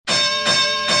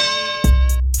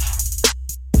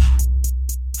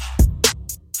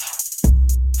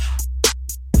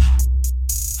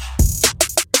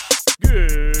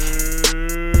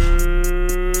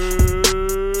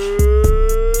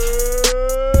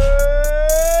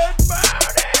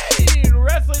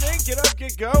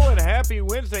Happy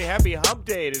Wednesday, happy hump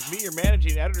day. It is me, your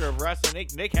managing editor of Wrestling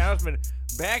Inc., Nick Hausman,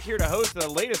 back here to host the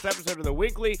latest episode of The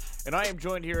Weekly, and I am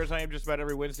joined here, as I am just about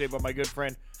every Wednesday, by my good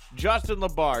friend, Justin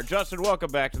LaBar. Justin,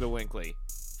 welcome back to The Weekly.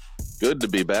 Good to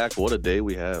be back. What a day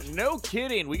we have. No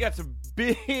kidding. We got some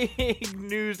big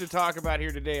news to talk about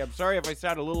here today. I'm sorry if I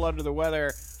sound a little under the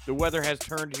weather. The weather has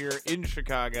turned here in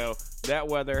Chicago. That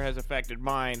weather has affected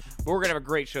mine. But we're going to have a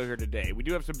great show here today. We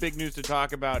do have some big news to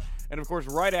talk about. And, of course,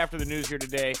 right after the news here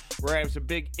today, we're going to have some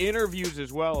big interviews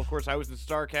as well. Of course, I was at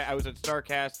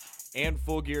StarCast and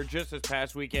Full Gear just this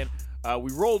past weekend.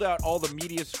 We rolled out all the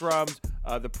media scrums,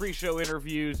 the pre-show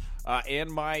interviews, and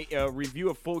my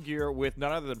review of Full Gear with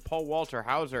none other than Paul Walter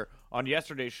Hauser on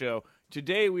yesterday's show.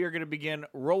 Today, we are going to begin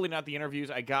rolling out the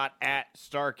interviews I got at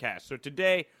StarCast. So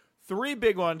today, three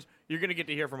big ones. You're going to get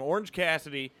to hear from Orange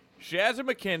Cassidy, Shazza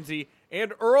McKenzie,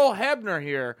 and Earl Hebner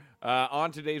here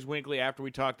on today's Weekly after we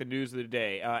talk the news of the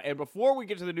day. And before we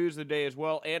get to the news of the day as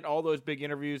well and all those big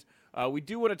interviews, we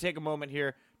do want to take a moment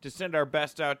here to send our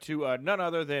best out to none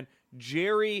other than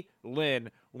Jerry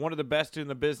Lynn, one of the best in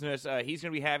the business. He's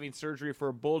going to be having surgery for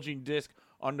a bulging disc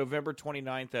on November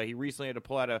 29th. He recently had to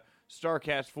pull out a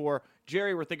StarCast 4.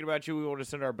 Jerry, we're thinking about you. We want to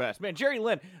send our best. Man, Jerry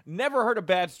Lynn, never heard a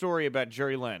bad story about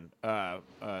Jerry Lynn,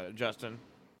 Justin.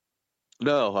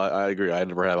 No, I agree. I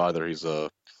never have either. He's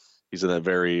in that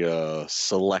very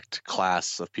select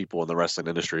class of people in the wrestling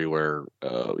industry where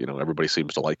everybody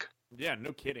seems to like. Yeah,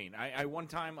 no kidding. I one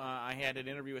time I had an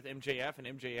interview with MJF,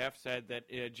 and MJF said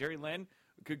that Jerry Lynn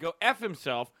could go F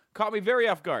himself. Caught me very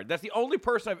off guard. That's the only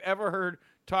person I've ever heard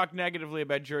talk negatively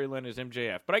about Jerry Lynn is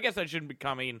MJF. But I guess that shouldn't be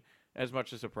coming as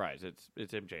much a surprise.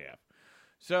 It's MJF.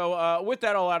 So with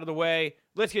that all out of the way,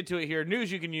 let's get to it here.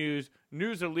 News you can use,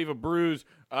 news that'll leave a bruise.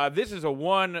 This is a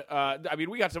one.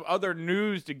 We got some other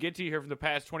news to get to here from the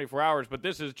past 24 hours, but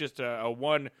this is just a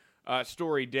one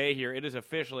story day here. It has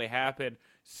officially happened.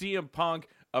 CM Punk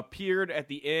appeared at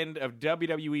the end of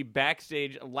WWE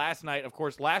Backstage last night. Of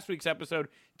course, last week's episode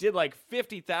did like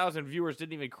 50,000 viewers,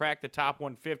 didn't even crack the top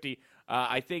 150.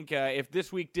 I think if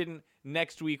this week didn't,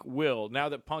 next week will. Now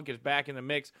that Punk is back in the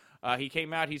mix, he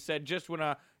came out, he said, just when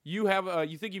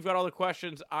you think you've got all the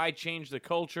questions, I changed the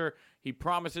culture. He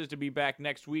promises to be back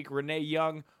next week. Renee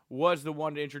Young was the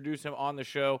one to introduce him on the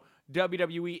show.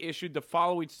 WWE issued the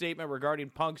following statement regarding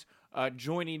Punk's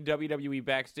joining WWE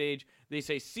Backstage. They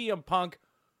say, CM Punk,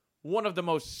 one of the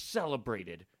most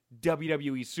celebrated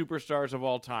WWE superstars of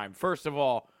all time. First of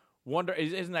all,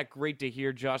 isn't that great to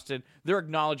hear, Justin? They're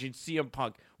acknowledging CM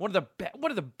Punk, one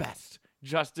of the best,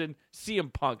 Justin.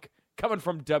 CM Punk coming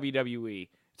from WWE.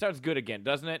 Sounds good again,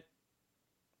 doesn't it?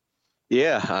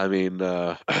 Yeah, I mean,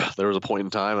 there was a point in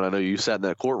time, and I know you sat in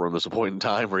that courtroom. There's a point in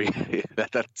time where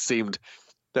that seemed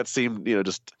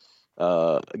just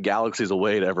galaxies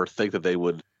away to ever think that they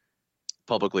would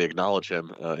publicly acknowledge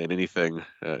him in anything,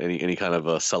 any kind of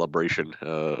a celebration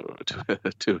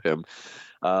to him.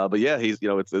 But yeah, he's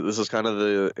this is kind of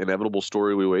the inevitable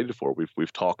story we waited for.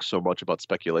 We've talked so much about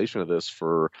speculation of this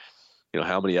for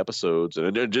how many episodes,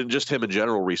 and just him in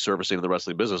general resurfacing in the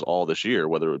wrestling business all this year,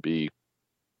 whether it would be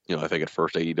I think at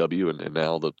first AEW and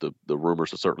now the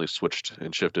rumors have certainly switched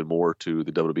and shifted more to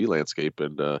the WWE landscape,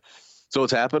 and so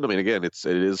it's happened. I mean, again, it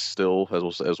is still as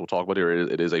we'll talk about here,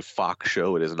 it is a Fox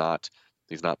show. It is not.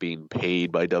 He's not being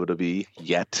paid by WWE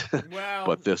yet. Wow.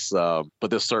 but this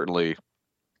certainly,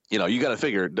 you got to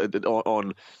figure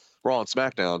on Raw and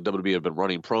SmackDown, WWE have been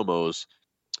running promos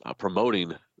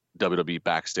promoting WWE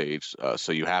Backstage.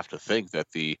 So you have to think that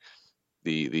the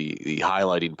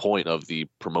highlighting point of the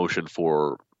promotion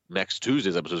for next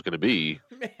Tuesday's episode is going to be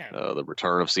the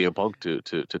return of CM Punk to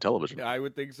television. I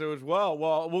would think so as well.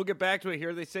 Well, we'll get back to it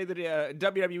here. They say that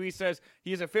WWE says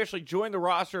he has officially joined the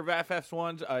roster of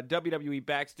FS1's WWE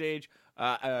Backstage,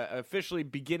 officially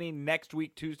beginning next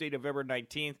week, Tuesday, November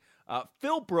 19th.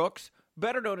 Phil Brooks,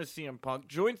 better known as CM Punk,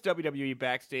 joins WWE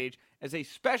Backstage as a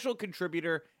special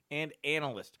contributor and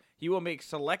analyst. He will make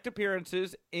select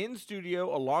appearances in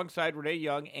studio alongside Renee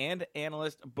Young and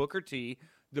analyst Booker T.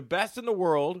 The best in the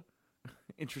world,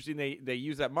 interesting they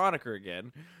use that moniker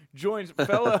again, joins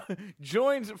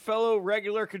fellow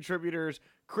regular contributors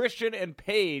Christian and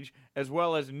Paige, as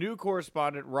well as new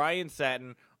correspondent Ryan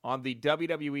Satin on the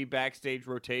WWE Backstage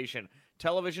rotation.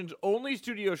 Television's only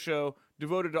studio show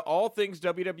devoted to all things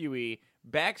WWE,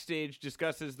 Backstage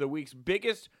discusses the week's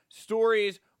biggest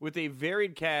stories with a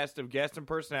varied cast of guests and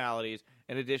personalities,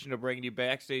 in addition to bringing you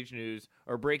backstage news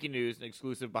or breaking news and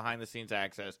exclusive behind-the-scenes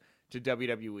access to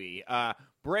WWE.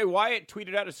 Bray Wyatt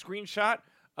tweeted out a screenshot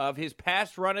of his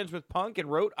past run-ins with Punk and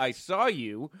wrote, "I saw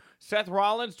you." Seth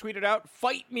Rollins tweeted out,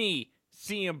 "Fight me,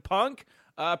 CM Punk."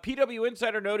 PW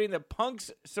Insider noting that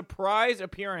Punk's surprise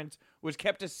appearance was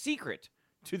kept a secret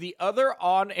to the other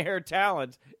on-air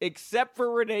talents, except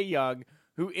for Renee Young,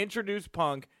 who introduced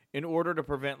Punk in order to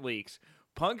prevent leaks.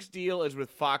 Punk's deal is with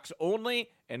Fox only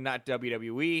and not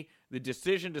WWE. The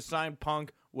decision to sign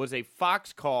Punk was a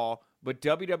Fox call, but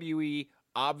WWE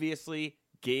obviously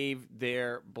gave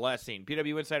their blessing.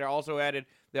 PW Insider also added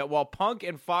that while Punk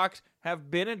and Fox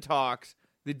have been in talks,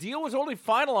 the deal was only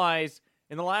finalized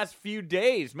in the last few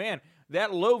days. Man,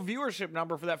 that low viewership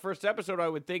number for that first episode, I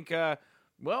would think, that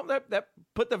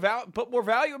put more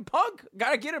value in Punk.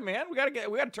 Got to get him, man. We got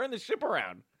to turn this ship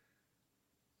around.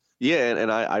 Yeah, and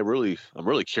I'm really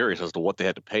curious as to what they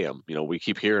had to pay him. We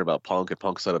keep hearing about Punk, and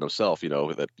Punk said it himself.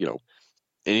 That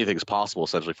anything's possible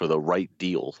essentially for the right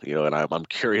deal. And I'm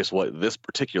curious what this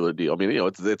particular deal. I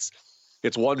mean,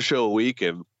 it's one show a week,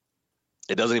 and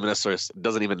it doesn't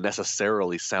even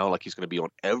necessarily sound like he's going to be on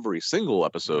every single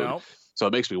episode. No. So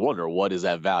it makes me wonder, what is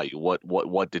that value?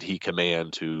 What did he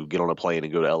command to get on a plane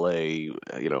and go to LA?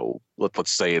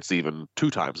 Let's say it's even 2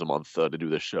 times a month to do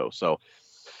this show. So.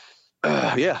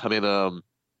 Yeah, I mean,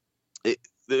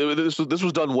 this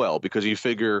was done well, because you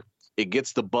figure it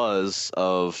gets the buzz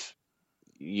of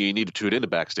you need to tune into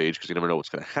Backstage because you never know what's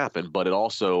going to happen. But it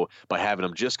also, by having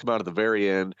him just come out at the very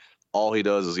end, all he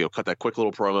does is cut that quick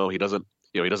little promo. He doesn't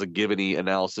give any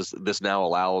analysis. This now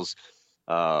allows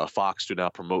Fox to now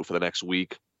promote for the next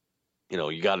week.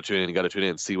 You got to tune in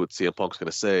and see what CM Punk's going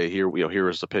to say. Hear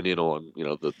his opinion on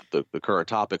the current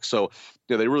topic. So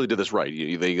they really did this right.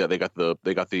 They got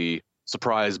the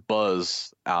surprise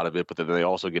buzz out of it, but then they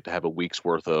also get to have a week's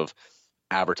worth of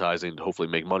advertising to hopefully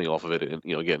make money off of it. And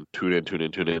again, tune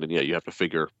in, and you have to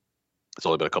figure it's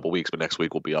only been a couple weeks, but next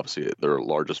week will be obviously their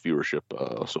largest viewership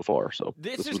so far. So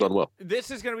this was done well.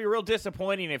 This is going to be real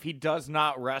disappointing if he does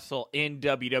not wrestle in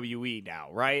WWE now,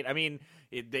 right? I mean,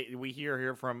 we hear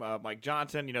here from Mike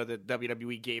Johnson, that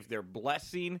WWE gave their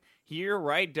blessing here,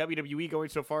 right? WWE going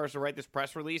so far as to write this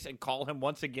press release and call him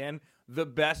once again the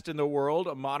best in the world,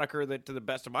 a moniker that, to the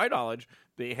best of my knowledge,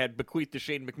 they had bequeathed to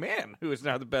Shane McMahon, who is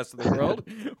now the best in the world.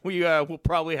 We will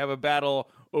probably have a battle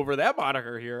over that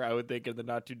moniker here, I would think, in the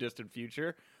not too distant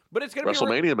future. But it's going to be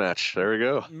WrestleMania match. There we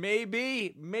go.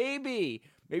 Maybe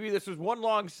this was one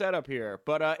long setup here,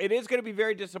 but it is going to be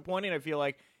very disappointing, I feel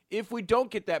like, if we don't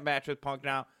get that match with Punk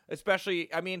now, especially,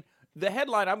 I mean, the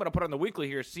headline I'm going to put on the weekly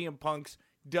here is CM Punk's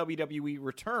WWE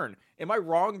return. Am I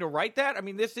wrong to write that? I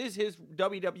mean, this is his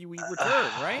WWE return,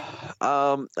 right?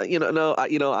 I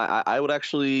would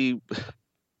actually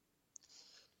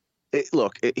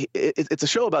look. It's a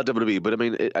show about WWE, but I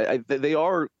mean,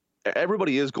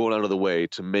 everybody is going out of the way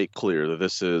to make clear that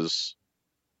this is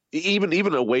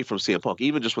even away from CM Punk,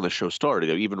 even just when the show started,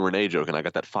 even Renee joking, I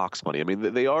got that Fox money. I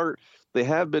mean, they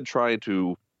have been trying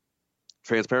to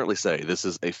transparently say this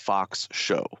is a Fox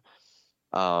show.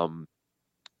 I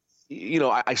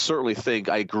certainly think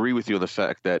I agree with you on the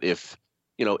fact that if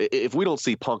we don't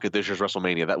see Punk at this year's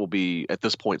WrestleMania, that will be at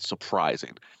this point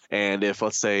surprising. And if,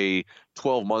 let's say,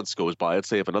 12 months goes by, let's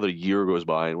say if another year goes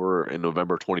by and we're in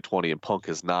November 2020 and Punk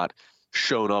has not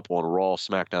shown up on Raw,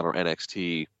 SmackDown, or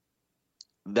NXT,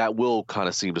 that will kind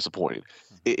of seem disappointing.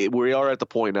 We are at the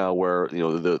point now where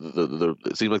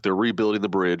it seems like they're rebuilding the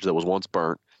bridge that was once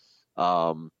burnt.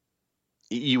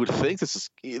 You would think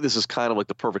this is kind of like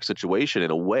the perfect situation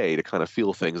in a way to kind of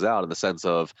feel things out, in the sense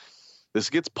of this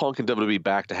gets Punk and WWE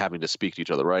back to having to speak to each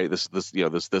other, right? This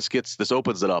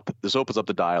opens it up. This opens up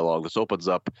the dialogue. This opens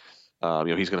up.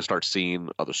 He's going to start seeing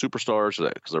other superstars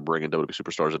because they're bringing WWE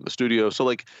superstars in the studio. So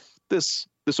like this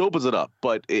opens it up,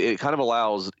 but it kind of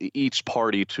allows each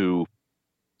party to,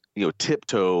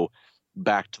 tiptoe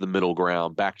back to the middle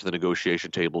ground, back to the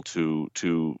negotiation table to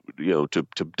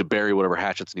bury whatever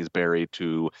hatchets needs buried,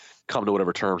 to come to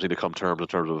whatever terms need to come terms in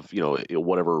terms of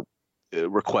whatever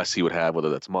requests he would have, whether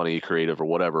that's money, creative, or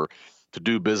whatever, to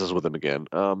do business with him again.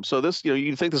 So this,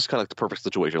 you think this is kind of like the perfect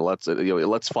situation. It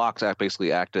lets Fox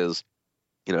basically act as,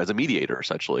 as a mediator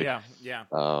essentially. Yeah.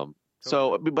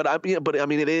 So, but I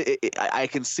mean, I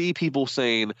can see people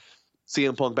saying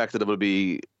CM Punk back to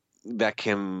WWE. That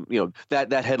can,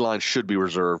 that headline should be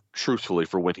reserved, truthfully,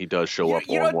 for when he does show up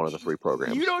on one of the 3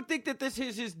 programs. You don't think that this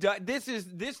is his?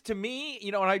 This to me,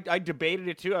 and I debated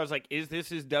it too. I was like, is this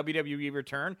his WWE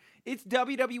return? It's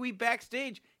WWE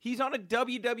Backstage. He's on a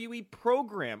WWE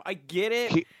program. I get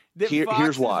it.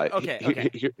 Here's why. Okay.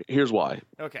 Here's why.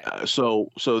 Okay. So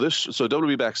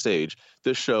WWE Backstage.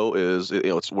 This show is,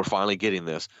 we're finally getting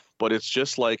this, but it's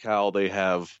just like how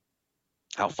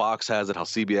Fox has it, how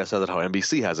CBS has it, how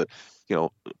NBC has it,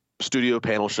 studio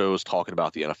panel shows talking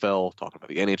about the NFL, talking about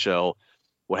the NHL,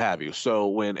 what have you. So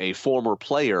when a former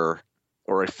player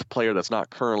or a player that's not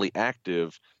currently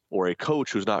active or a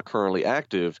coach who's not currently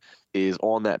active is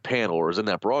on that panel or is in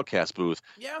that broadcast booth,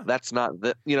 Yeah. that's not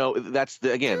that, that's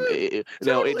the, again, Dude,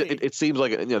 totally. it seems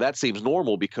like, that seems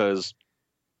normal because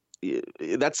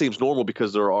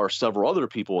there are several other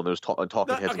people in those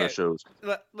talking heads in those shows.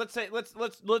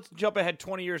 Let's jump ahead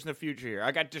 20 years in the future here.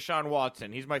 I got Deshaun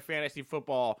Watson. He's my fantasy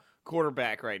football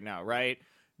quarterback right now, right?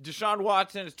 Deshaun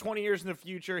Watson is 20 years in the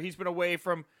future. He's been away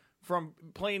from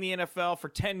playing the NFL for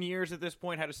 10 years at this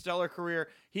point, had a stellar career.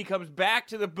 He comes back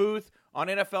to the booth on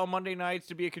NFL Monday nights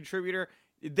to be a contributor.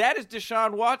 That is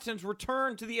Deshaun Watson's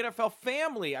return to the NFL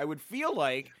family, I would feel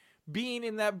like, being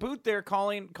in that booth there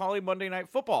calling Monday Night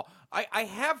Football.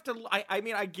 I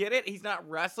mean, I get it. He's not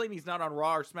wrestling. He's not on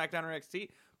Raw or SmackDown or NXT.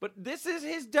 But this is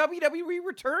his WWE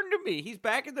return to me. He's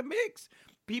back in the mix.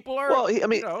 People are, well,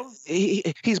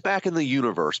 he's back in the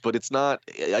universe, but it's not.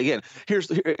 Again, here's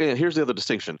the other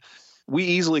distinction. We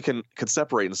easily can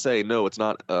separate and say, no, it's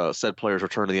not said player's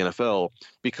return to the NFL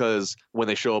because when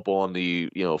they show up on the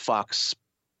Fox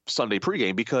Sunday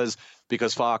pregame, because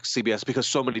Fox, CBS, because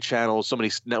so many channels, so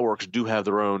many networks do have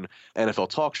their own NFL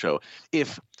talk show.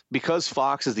 Because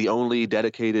Fox is the only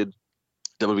dedicated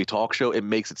WWE talk show, it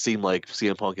makes it seem like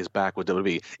CM Punk is back with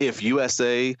WWE. If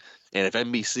USA and if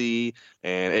NBC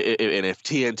and if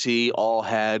TNT all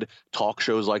had talk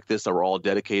shows like this that were all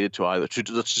dedicated to let's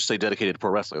just say dedicated to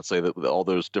pro wrestling. Let's say that all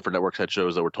those different networks had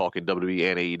shows that were talking WWE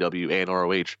and AEW and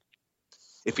ROH.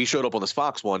 If he showed up on this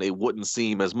Fox one, it wouldn't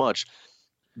seem as much.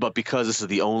 But because this is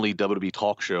the only WWE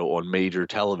talk show on major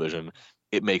television,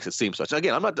 it makes it seem such.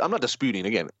 Again, I'm not disputing.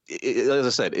 Again, as I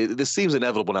said, this seems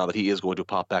inevitable now that he is going to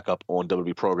pop back up on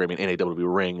WWE programming in a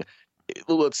WWE ring.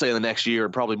 Let's say in the next year,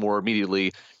 and probably more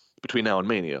immediately between now and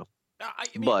Mania.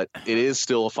 But it is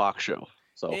still a Fox show.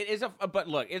 So it is but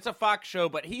look, it's a Fox show,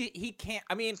 but he can't.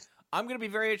 I mean, I'm going to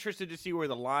be very interested to see where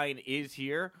the line is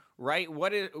here. Right?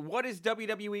 What is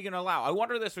WWE going to allow? I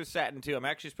wonder this with Satin too. I'm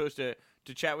actually supposed to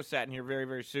chat with Satin here very,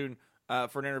 very soon.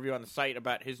 For an interview on the site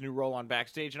about his new role on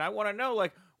Backstage. And I want to know,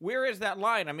 like, where is that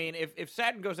line? I mean, if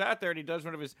Satin goes out there and he does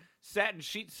one of his Satin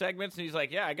Sheet segments and he's like,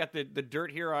 yeah, I got the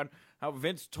dirt here on how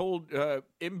Vince told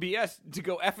MBS to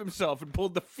go F himself and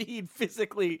pulled the feed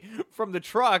physically from the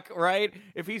truck, right?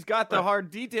 If he's got the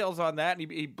hard details on that and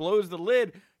he blows the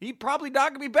lid, he probably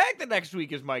not going to be back the next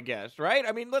week is my guess, right?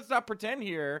 I mean, let's not pretend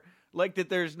here like that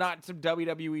there's not some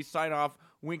WWE sign-off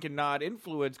wink and nod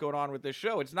influence going on with this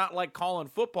show. It's not like calling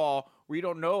football where you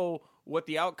don't know what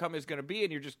the outcome is going to be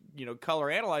and you're just, color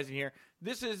analyzing here.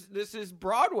 This is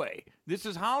Broadway. This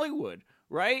is Hollywood,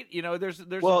 right? There's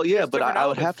well, yeah, but I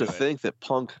would have to think that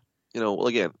Punk,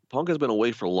 again, Punk has been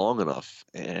away for long enough,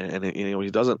 and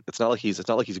he doesn't. It's not like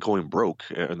he's going broke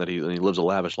and that he lives a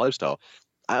lavish lifestyle.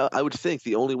 I would think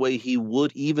the only way he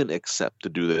would even accept to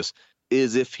do this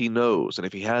is if he knows and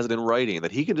if he has it in writing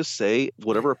that he can just say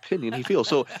whatever opinion he feels.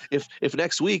 So if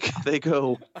next week they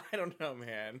go, I don't know,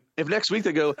 man. If next week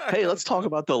they go, hey, let's talk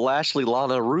about the Lashley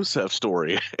Lana Rusev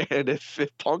story, and if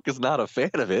Punk is not a fan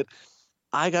of it,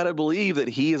 I gotta believe that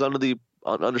he is under the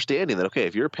understanding that okay,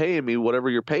 if you're paying me whatever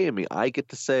you're paying me, I get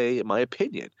to say my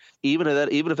opinion, even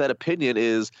if that opinion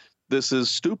is this is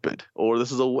stupid or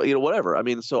this is whatever. I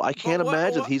mean, so I can't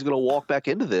imagine he's going to walk back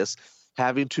into this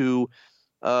having to.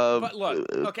 But look,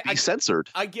 okay, be censored.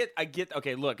 I get.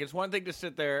 Okay, look, it's one thing to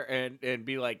sit there and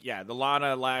be like, yeah, the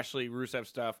Lana, Lashley, Rusev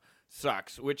stuff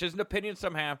sucks, which is an opinion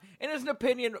some have. And as an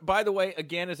opinion, by the way,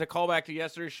 again, as a callback to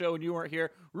yesterday's show when you weren't here,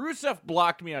 Rusev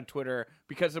blocked me on Twitter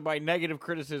because of my negative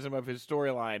criticism of his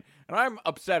storyline, and I'm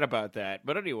upset about that.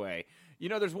 But anyway,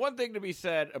 there's one thing to be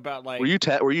said about like. Were you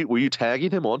tagging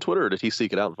him on Twitter, or did he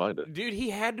seek it out and find it? Dude, he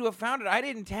had to have found it. I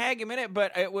didn't tag him in it,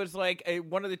 but it was like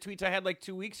one of the tweets I had like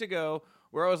 2 weeks ago.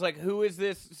 Where I was like, who is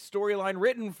this storyline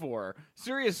written for?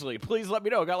 Seriously, please let me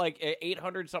know. It got like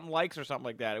 800-something likes or something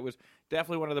like that. It was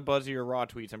definitely one of the buzzier Raw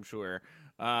tweets, I'm sure.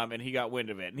 And he got wind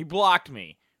of it. And he blocked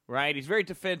me, right? He's very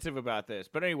defensive about this.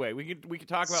 But anyway, we could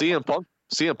talk about...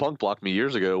 CM Punk blocked me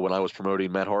years ago when I was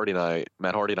promoting Matt Hardy and I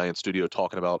in studio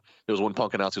talking about... There was when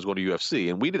Punk announced he was going to UFC.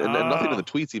 And we didn't... And nothing in the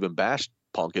tweets even bashed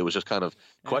Punk. It was just kind of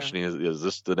questioning, is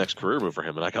this the next career move for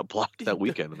him? And I got blocked that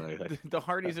weekend. And the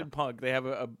Hardys and Punk, they have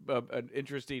an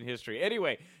interesting history.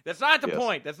 Anyway, that's not the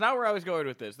point. That's not where I was going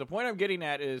with this. The point I'm getting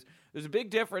at is there's a big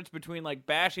difference between like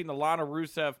bashing the Lana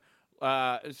Rusev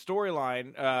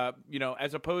storyline,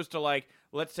 as opposed to like,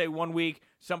 let's say 1 week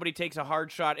somebody takes a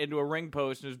hard shot into a ring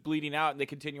post and is bleeding out and they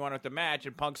continue on with the match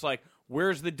and Punk's like,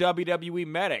 where's the WWE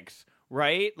medics,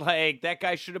 right? Like that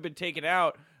guy should have been taken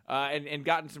out and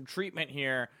gotten some treatment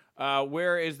here.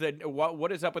 Where is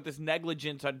what is up with this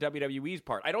negligence on WWE's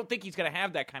part? I don't think he's going to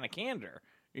have that kind of candor,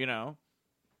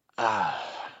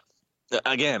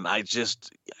 again, I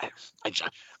just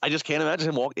can't imagine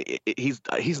him walk. He's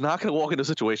not going to walk into a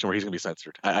situation where he's going to be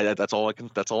censored. That's all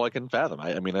I can fathom.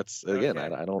 I mean, that's again,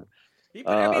 okay. I don't.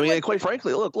 I mean, quite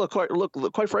frankly,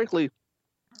 quite frankly,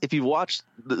 if you watched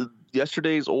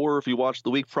yesterday's or if you watched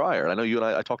the week prior, I know you and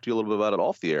I talked to you a little bit about it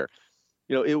off the air.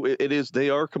 It is they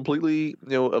are completely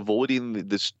avoiding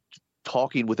this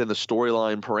talking within the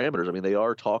storyline parameters. I mean, they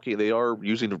are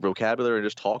using the vocabulary and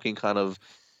just talking kind of.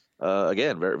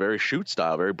 Again, very very shoot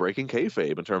style, very breaking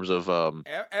kayfabe in terms of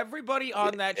everybody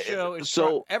on that show is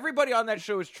everybody on that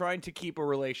show is trying to keep a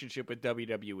relationship with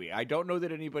WWE. I don't know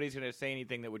that anybody's going to say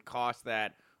anything that would cost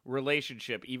that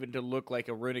relationship, even to look like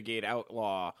a renegade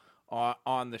outlaw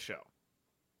on the show.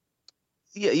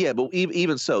 Yeah, but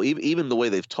even so, even the way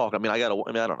they've talked. I mean, I don't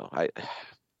know.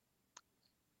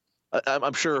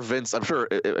 I'm sure Vince. I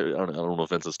don't know if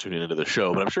Vince is tuning into the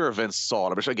show, but I'm sure Vince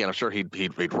saw it. I'm sure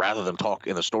he'd rather them talk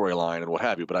in the storyline and what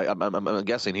have you. But I'm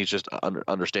guessing he's just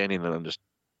understanding and just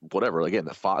whatever. Again,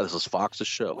 this is Fox's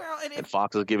show, and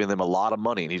Fox is giving them a lot of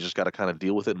money, and he's just got to kind of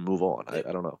deal with it and move on. I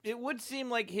don't know. It would seem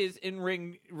like his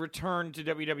in-ring return to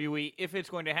WWE, if it's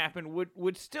going to happen,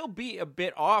 would still be a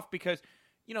bit off because.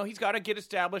 He's got to get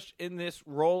established in this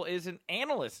role as an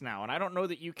analyst now. And I don't know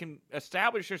that you can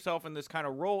establish yourself in this kind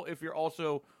of role if you're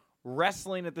also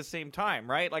wrestling at the same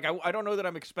time, right? Like, I don't know that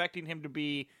I'm expecting him to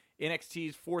be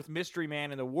NXT's fourth mystery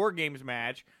man in the War Games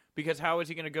match, because how is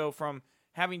he going to go from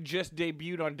having just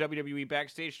debuted on WWE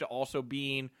Backstage to also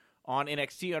being on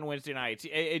NXT on Wednesday nights?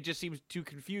 It just seems too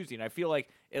confusing. I feel like,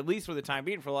 at least for the time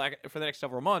being, for the next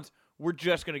several months, we're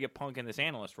just going to get Punk in this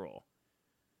analyst role.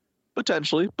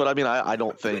 Potentially, but I mean, I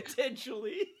don't think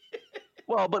potentially.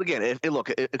 Well, but again, look,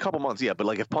 a couple months, yeah. But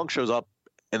like, if Punk shows up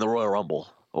in the Royal Rumble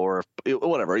or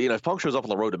whatever, if Punk shows up on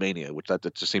the Road to Mania, which that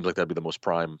just seems like that'd be the most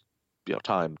prime,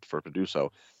 time for him to do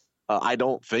so. I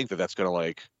don't think that's going to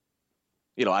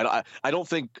I don't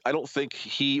think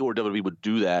he or WWE would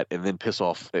do that and then piss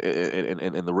off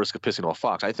and the risk of pissing off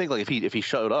Fox. I think like if he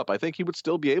showed up, I think he would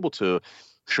still be able to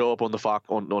show up on the Fox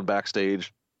on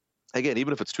Backstage. Again,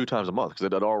 even if it's 2 times a month, because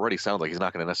it already sounds like he's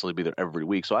not going to necessarily be there every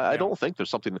week. So I don't think there's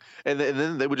something, and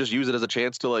then they would just use it as a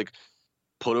chance to like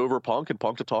put over Punk and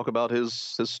Punk to talk about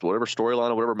his whatever storyline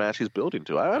or whatever match he's building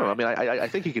to. I don't know. I mean, I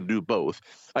think he can do both.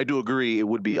 I do agree it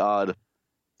would be odd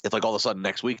if like all of a sudden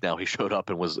next week now he showed up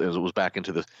and was back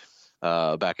into the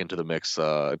mix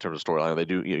in terms of storyline. They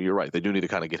do. You're right. They do need to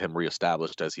kind of get him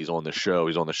reestablished as he's on the show.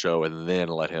 He's on the show, and then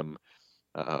let him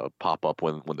pop up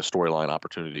when the storyline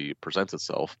opportunity presents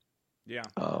itself. Yeah.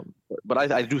 But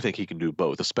I do think he can do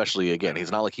both, especially, again,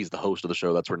 he's not like he's the host of the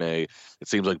show. That's Renee. It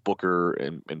seems like Booker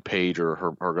and Paige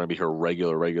are going to be her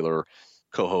regular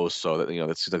co-hosts. So that,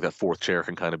 that seems like that fourth chair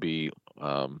can kind of be,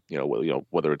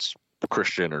 whether it's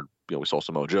Christian or, we saw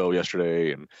Samoa Joe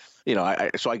yesterday. And,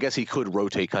 so I guess he could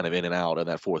rotate kind of in and out in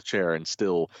that fourth chair and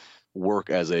still work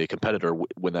as a competitor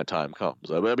when that time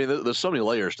comes. I mean, there's so many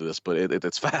layers to this, but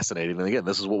it's fascinating. And again,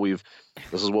 this is what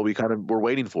we kind of were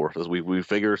waiting for. We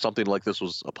figured something like this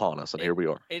was upon us, and here we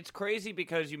are. It's crazy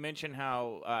because you mentioned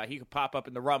how he could pop up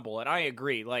in the Rumble, and I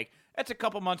agree. Like, that's a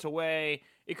couple months away.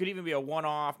 It could even be a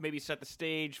one-off, maybe set the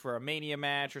stage for a Mania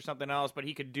match or something else, but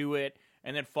he could do it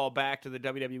and then fall back to the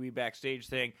WWE Backstage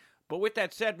thing. But with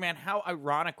that said, man, how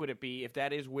ironic would it be if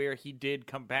that is where he did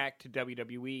come back to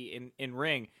WWE in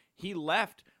ring? He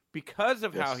left because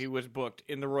of how he was booked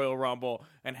in the Royal Rumble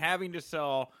and having to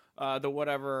sell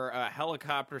the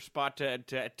helicopter spot to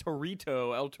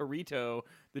El Torito,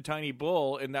 the tiny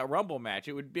bull in that Rumble match.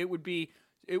 It would be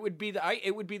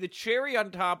the cherry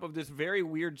on top of this very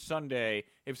weird Sunday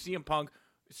if CM Punk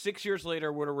 6 years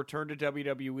later were to return to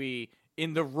WWE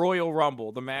in the Royal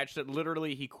Rumble, the match that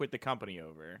literally he quit the company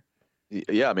over.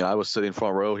 Yeah, I mean, I was sitting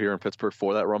front row here in Pittsburgh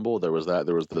for that Rumble. There was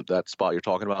that spot you're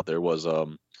talking about. There was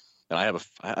and I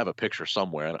have a picture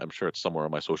somewhere, and I'm sure it's somewhere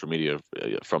on my social media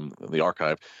from the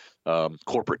archive.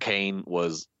 Corporate Kane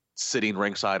was sitting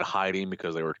ringside hiding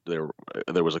because there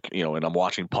was and I'm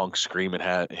watching Punk scream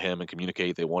at him and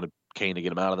communicate. They wanted Kane to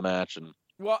get him out of the match, and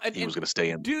he was going to stay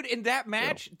in. Dude, in that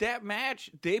match,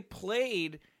 they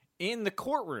played in the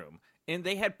courtroom, and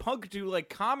they had Punk do like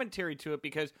commentary to it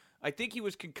because I think he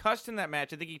was concussed in that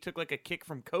match. I think he took like a kick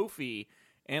from Kofi,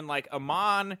 and like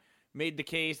Amon made the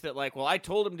case that like, well, I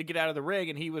told him to get out of the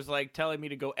ring, and he was like telling me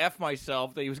to go F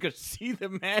myself, that he was going to see the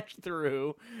match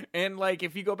through. And like,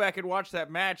 if you go back and watch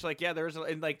that match, like, yeah,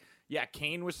 and like, Yeah,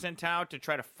 Kane was sent out to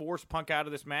try to force Punk out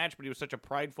of this match, but he was such a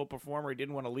prideful performer, he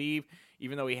didn't want to leave,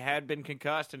 even though he had been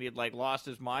concussed and he had lost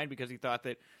his mind because he thought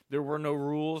that there were no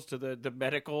rules to the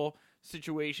medical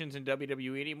situations in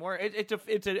WWE anymore. It's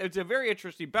a very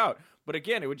interesting bout, but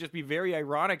again, it would just be very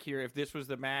ironic here if this was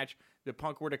the match that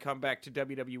Punk were to come back to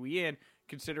WWE in,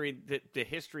 considering the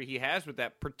history he has with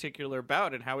that particular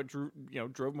bout and how it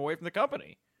drove him away from the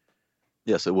company.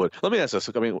 Yes, it would. Let me ask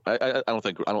this. I mean, I don't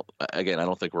think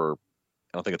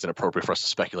it's inappropriate for us to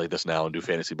speculate this now and do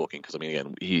fantasy booking because I mean,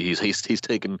 again, he's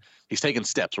taken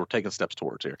steps. We're taking steps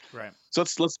towards here. Right. So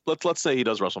let's say he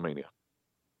does WrestleMania.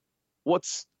 I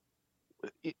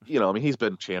mean, he's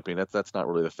been champion. That's not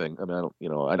really the thing. I mean,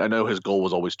 I know his goal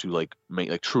was always to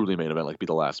truly main event, be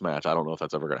the last match. I don't know if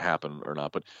that's ever going to happen or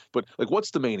not. But what's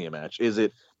the Mania match? Is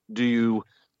it do you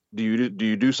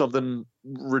do something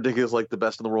ridiculous like the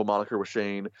best in the world moniker with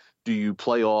Shane? Do you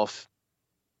play off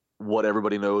what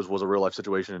everybody knows was a real life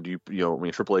situation? And do I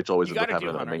mean, Triple H always ends up having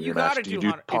a Mania match. Do you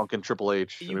do Punk and Triple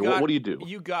H? I mean, what do you do?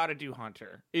 You got to do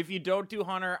Hunter. If you don't do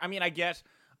Hunter, I mean, I guess.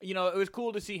 It was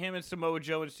cool to see him and Samoa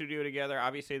Joe in studio together.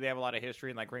 Obviously, they have a lot of history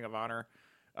in Ring of Honor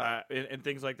and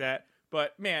things like that.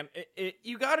 But man,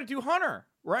 you got to do Hunter,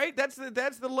 right? That's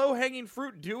the low hanging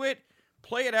fruit. Do it,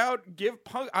 play it out. Give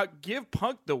Punk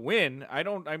the win. I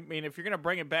mean, if you're gonna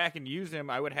bring it back and use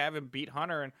him, I would have him beat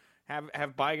Hunter and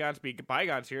have bygones be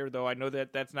bygones here. Though I know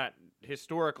that that's not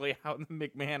historically how the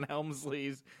McMahon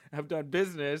Helmsleys have done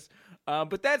business.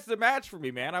 But that's the match for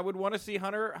me, man. I would want to see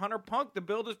Hunter Punk. The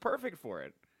build is perfect for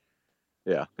it.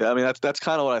 Yeah. I mean, that's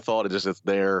kind of what I thought. It's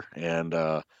there, and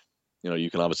you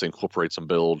can obviously incorporate some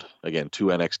build again to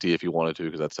NXT if you wanted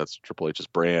to, because that's Triple H's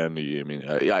brand. I mean,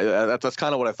 that's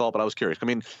kind of what I thought, but I was curious. I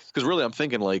mean, because really, I'm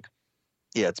thinking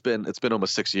it's been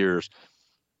almost 6 years,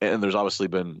 and there's obviously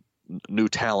been new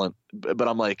talent, but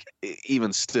I'm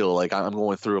even still, I'm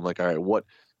going through. I'm all right, what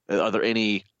are there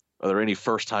any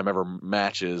first time ever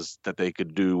matches that they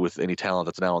could do with any talent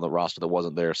that's now on the roster that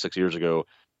wasn't there 6 years ago?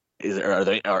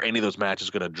 Are any of those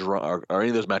matches going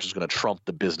to trump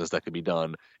the business that could be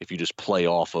done if you just play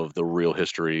off of the real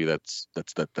history that's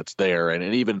there, and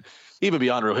even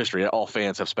beyond real history, all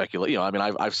fans have speculated. I mean,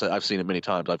 I've seen it many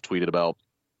times. I've tweeted about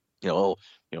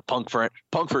Punk for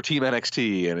Team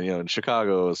NXT and in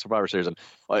Chicago Survivor Series, and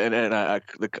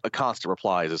the constant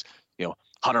replies is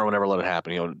Hunter will never let it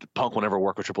happen. Punk will never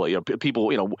work with Triple H.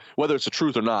 People, whether it's the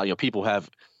truth or not, people have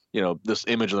this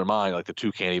image in their mind the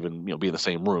two can't even be in the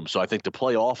same room. So I think to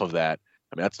play off of that,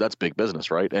 I mean that's big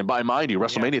business, right? And mind you,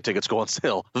 WrestleMania tickets go on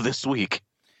sale this week.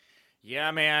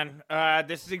 Yeah, man.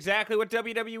 This is exactly what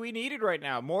WWE needed right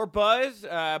now. More buzz,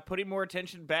 putting more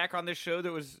attention back on this show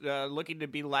that was looking to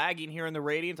be lagging here in the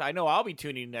ratings. I know I'll be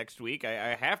tuning in next week.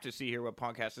 I have to see here what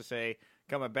Punk has to say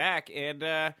coming back,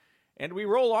 and we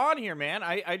roll on here, man.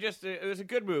 I just it was a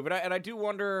good move, and I do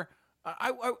wonder.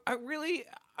 I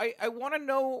want to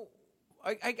know.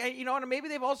 And maybe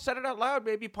they've all said it out loud.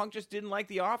 Maybe Punk just didn't like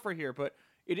the offer here, but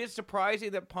it is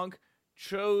surprising that Punk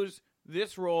chose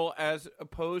this role as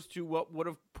opposed to what would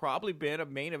have probably been a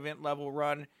main event level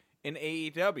run in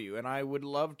AEW. And I would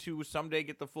love to someday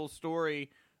get the full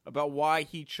story about why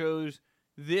he chose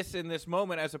this in this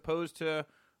moment as opposed to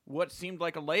what seemed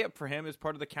like a layup for him as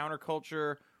part of the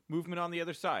counterculture movement on the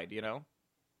other side,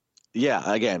 Yeah,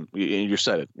 again, you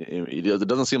said it. It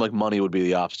doesn't seem like money would be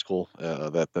the obstacle.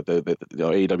 That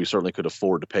AEW certainly could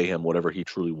afford to pay him whatever he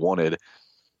truly wanted.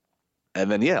 And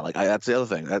then that's the other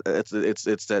thing. It's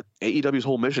that AEW's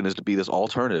whole mission is to be this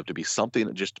alternative, to be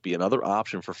something, just to be another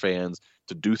option for fans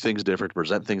to do things different, to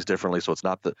present things differently. So it's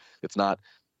not the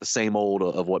same old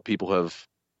of what people have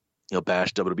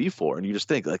bashed WWE for. And you just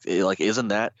think isn't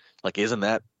that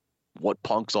what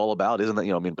Punk's all about? Isn't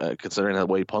that, considering the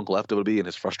way Punk left WWE and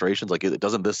his frustrations,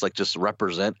 doesn't this just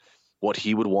represent what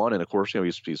he would want? And of course,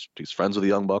 he's friends with the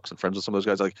Young Bucks and friends with some of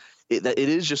those guys. It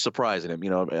is just surprising him. I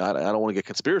don't want to get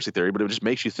conspiracy theory, but it just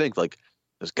makes you think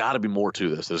there's got to be more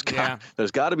to this. There's got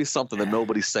to be something that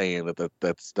nobody's saying that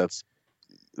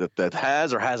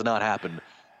has or has not happened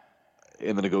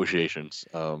in the negotiations.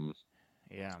 Yeah.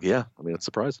 I mean, it's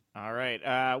surprising. All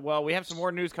right. Well, we have some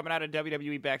more news coming out of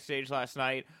WWE backstage last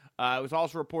night. It was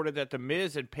also reported that The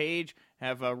Miz and Paige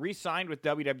have re-signed with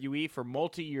WWE for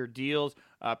multi-year deals.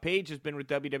 Paige has been with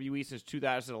WWE since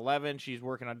 2011. She's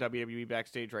working on WWE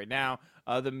backstage right now.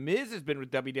 The Miz has been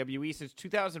with WWE since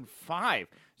 2005.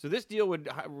 So this deal would,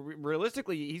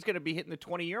 realistically, he's going to be hitting the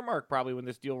 20-year mark probably when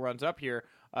this deal runs up here.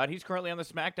 And he's currently on the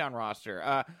SmackDown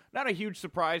roster. Not a huge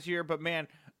surprise here, but man,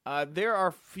 there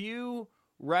are few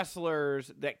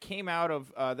wrestlers that came out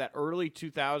of that early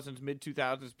 2000s, mid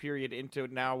 2000s period into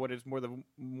now what is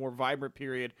more vibrant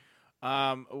period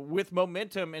with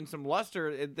momentum and some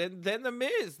luster than the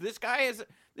Miz. This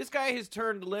guy has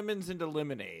turned lemons into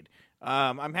lemonade.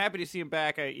 I'm happy to see him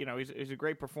back. He's a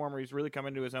great performer. He's really come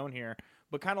into his own here.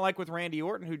 But kind of like with Randy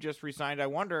Orton, who just resigned, I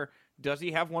wonder, does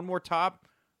he have one more top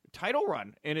title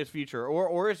run in his future,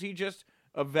 or is he just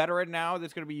a veteran now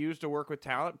that's going to be used to work with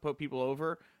talent, put people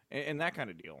over, and that kind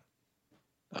of deal?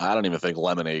 I don't even think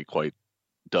lemonade quite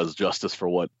does justice for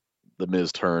what the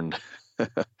Miz turned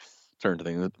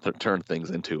things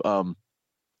into.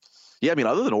 Yeah, I mean,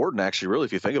 other than Orton, actually, really,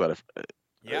 if you think about it,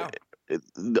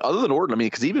 other than Orton, I mean,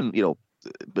 because even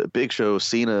Big Show,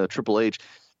 Cena, Triple H,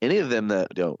 any of them that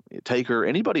Taker,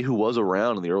 anybody who was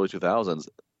around in the early 2000s,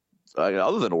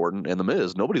 other than Orton and the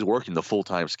Miz, nobody's working the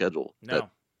full-time schedule. No.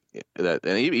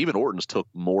 And even Orton's took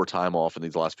more time off in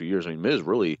these last few years. I mean, Miz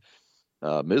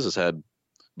has had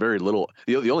very little.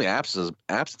 The only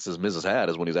absences Miz has had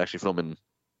is when he's actually filming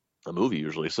a movie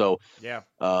usually. So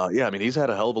I mean, he's had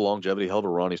a hell of a longevity, hell of a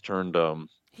run. He's turned.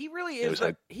 He really is.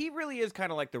 He really is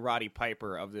kind of like the Roddy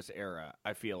Piper of this era,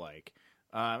 I feel like,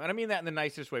 and I mean that in the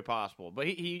nicest way possible. But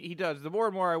he does. The more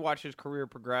and more I watch his career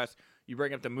progress, you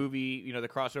bring up the movie, the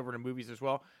crossover to movies as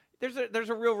well. There's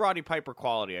a real Roddy Piper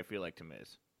quality, I feel like, to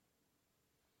Miz.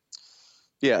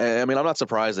 Yeah, I mean, I'm not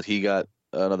surprised that he got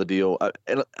another deal.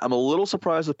 And I'm a little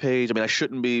surprised with Paige. I mean, I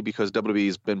shouldn't be, because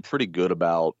WWE's been pretty good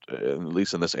about, at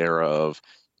least in this era, of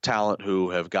talent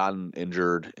who have gotten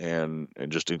injured and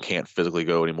just can't physically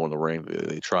go anymore in the ring.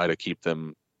 They try to keep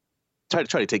them, try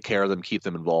to take care of them, keep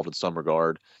them involved in some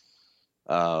regard,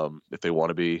 if they want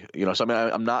to be. So I mean,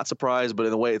 I'm not surprised, but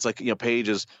in a way, it's like Paige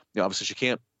is, obviously she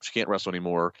can't wrestle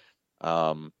anymore.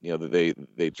 They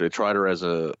tried her as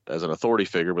an authority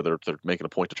figure, but they're making a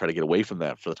point to try to get away from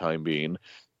that for the time being.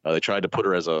 They tried to put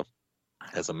her as a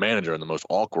manager in the most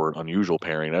awkward, unusual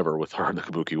pairing ever with her and the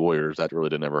Kabuki Warriors. That really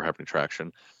didn't ever have any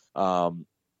traction. So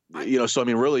I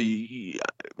mean, really,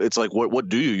 it's like, what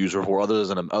do you use her for other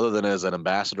than as an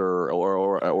ambassador,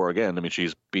 or again, I mean,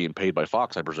 she's being paid by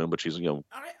Fox, I presume, but she's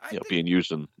being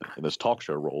used in this talk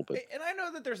show role. But and I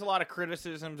know that there's a lot of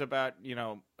criticisms about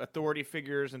authority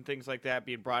figures and things like that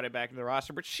being brought back into the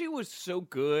roster, but she was so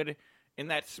good in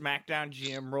that SmackDown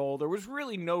GM role. There was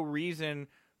really no reason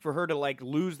for her to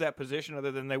lose that position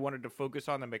other than they wanted to focus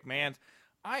on the McMahons.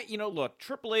 Look,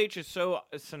 Triple H is so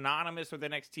synonymous with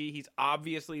NXT. He's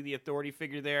obviously the authority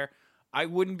figure there. I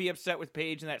wouldn't be upset with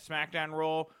Paige in that SmackDown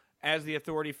role as the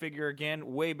authority figure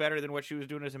again. Way better than what she was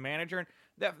doing as a manager. And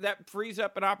that frees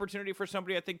up an opportunity for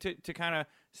somebody, I think, to kind of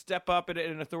step up in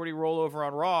an authority role over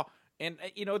on Raw. And,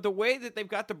 the way that they've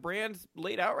got the brands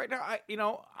laid out right now, I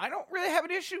don't really have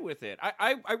an issue with it.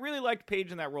 I really liked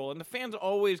Paige in that role. And the fans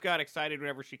always got excited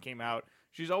whenever she came out.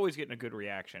 She's always getting a good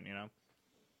reaction,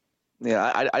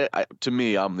 Yeah, I to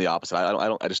me, I'm the opposite.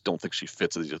 I just don't think she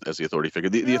fits as the authority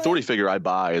figure. The authority figure I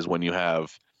buy is when you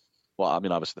have, well, I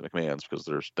mean, obviously the McMahons, because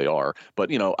they are, but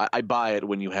I buy it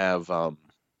when you have,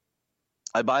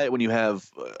 I buy it when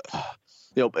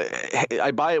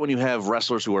you have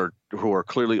wrestlers who are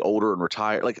clearly older and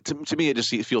retired. Like to me, it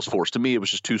feels forced. To me, it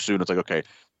was just too soon. It's like, okay,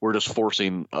 we're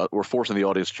forcing the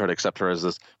audience to try to accept her as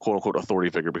this quote unquote authority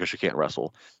figure because she can't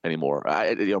wrestle anymore.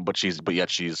 But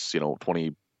yet she's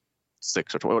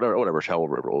 26 or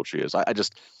however old she is. I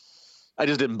just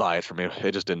didn't buy it for me.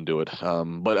 It just didn't do it.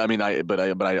 But I mean,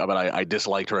 I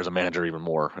disliked her as a manager even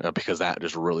more because that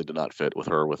just really did not fit with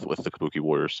her with the Kabuki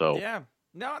Warriors. So yeah,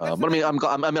 no. But I mean,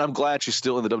 I'm glad she's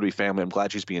still in the WWE family. I'm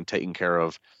glad she's being taken care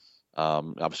of.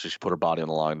 Obviously, she put her body on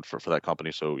the line for that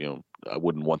company. So I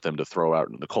wouldn't want them to throw out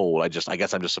in the cold. I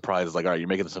guess I'm just surprised. It's like, all right, you're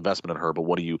making this investment in her, but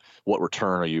what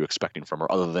return are you expecting from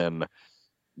her other than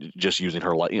just using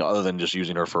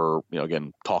her for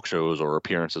again, talk shows or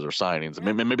appearances or signings?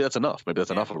 Yeah. Maybe that's enough. Maybe that's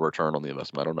enough of a return on the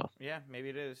investment. I don't know. Yeah, maybe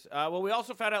it is. Well, we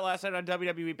also found out last night on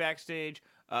WWE Backstage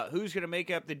who's going to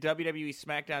make up the WWE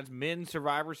SmackDown's Men's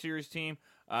Survivor Series team.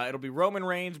 It'll be Roman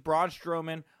Reigns, Braun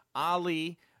Strowman,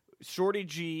 Ali, Shorty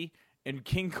G, and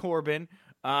King Corbin.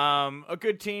 A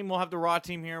good team. We'll have the Raw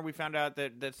team here. We found out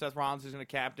that Seth Rollins is going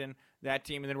to captain that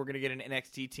team, and then we're going to get an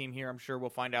NXT team here. I'm sure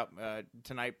we'll find out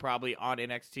tonight, probably on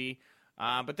NXT.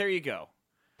 But there you go.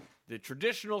 The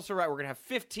traditional Survivor. We're going to have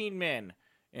 15 men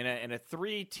in a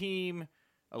 3-team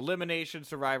elimination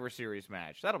Survivor Series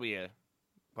match. That'll be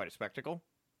quite a spectacle.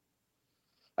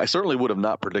 I certainly would have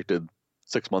not predicted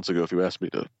 6 months ago if you asked me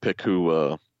to pick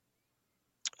who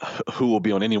will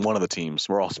be on any one of the teams.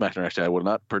 We're all SmackDown. Actually, I would have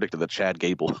not predicted that Chad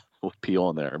Gable would be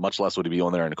on there, much less would he be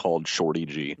on there and called Shorty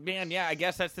G. Man, yeah, I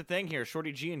guess that's the thing here.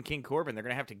 Shorty G and King Corbin, they're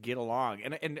going to have to get along.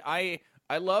 And I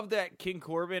love that King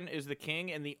Corbin is the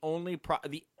king, and the only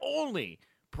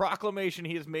proclamation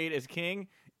he has made as king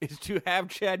is to have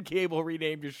Chad Gable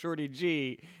renamed as Shorty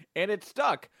G, and it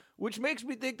stuck, which makes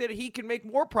me think that he can make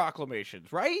more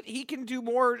proclamations, right? He can do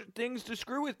more things to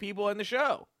screw with people in the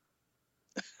show.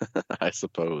 I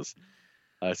suppose.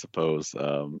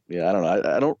 Yeah, I don't know.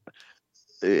 I don't.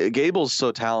 Gable's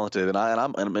so talented,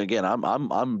 and again,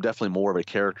 I'm definitely more of a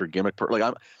character gimmick.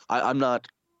 I'm not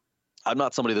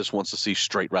somebody that just wants to see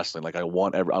straight wrestling. Like I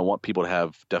want people to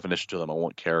have definition to them. I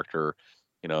want character,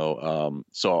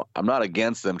 so I'm not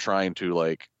against them trying to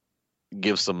like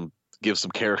give some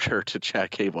character to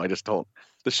Chad Gable. I just don't.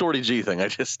 The Shorty G thing. I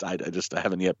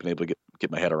haven't yet been able to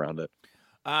get my head around it.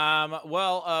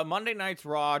 Monday night's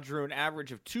Raw drew an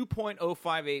average of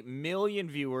 2.058 million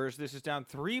viewers. This is down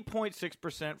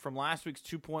 3.6% from last week's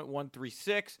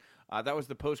 2.136. That was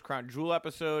the post-Crown Jewel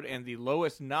episode, and the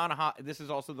lowest this is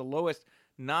also the lowest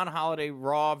non-holiday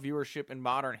Raw viewership in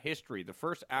modern history. The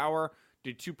first hour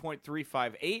did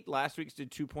 2.358. Last week's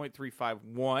did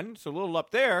 2.351, so a little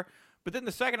up there. But then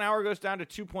the second hour goes down to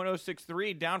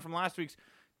 2.063, down from last week's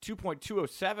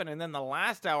 2.207, and then the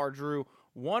last hour drew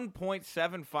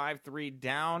 1.753,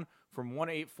 down from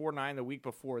 1.849 the week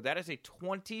before. That is a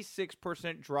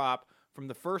 26% drop from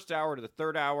the first hour to the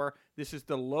third hour. This is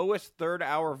the lowest third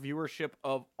hour viewership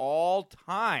of all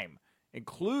time,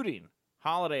 including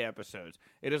holiday episodes.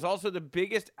 It is also the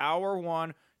biggest hour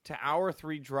 1 to hour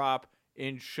 3 drop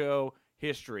in show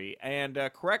history. And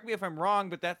correct me if I'm wrong,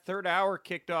 but that third hour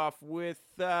kicked off with,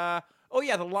 the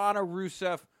Lana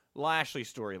Rusev Lashley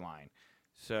storyline.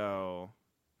 So...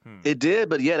 It did,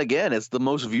 but yet again, it's the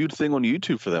most viewed thing on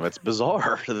YouTube for them. It's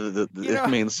bizarre.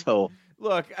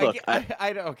 Look,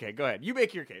 okay, go ahead. You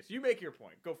make your case. You make your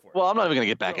point. Go for it. Well, I'm not even going to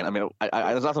get back in. I mean,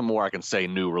 there's nothing more I can say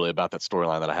new really about that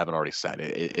storyline that I haven't already said.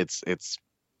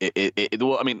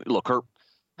 Well, I mean, look, her.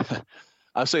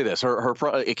 I'll say this: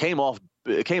 it came off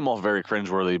very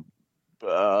cringeworthy.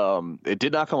 It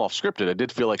did not come off scripted. It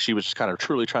did feel like she was just kind of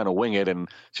truly trying to wing it, and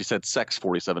she said sex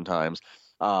 47 times.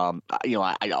 All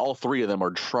three of them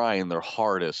are trying their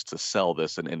hardest to sell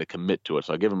this and to commit to it.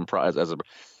 So I give them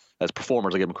as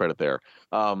performers, I give them credit there.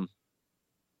 I'm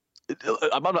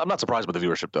not surprised by the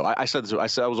viewership though. I said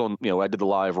I was on, I did the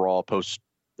live Raw post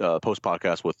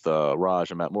podcast with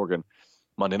Raj and Matt Morgan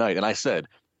Monday night, and I said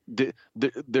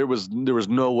there was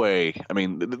no way. I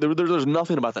mean, there's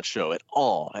nothing about that show at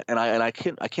all, and I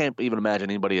can't even imagine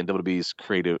anybody in WWE's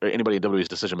anybody in WWE's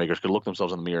decision makers could look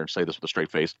themselves in the mirror and say this with a straight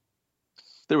face.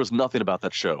 There was nothing about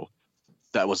that show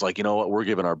that was like, you know what, we're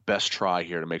giving our best try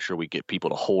here to make sure we get people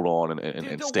to hold on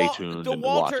and stay tuned and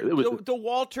watch. The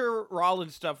Walter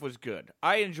Rollins stuff was good.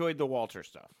 I enjoyed the Walter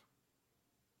stuff.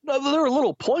 No, there were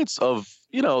little points of,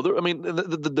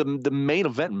 the main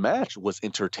event match was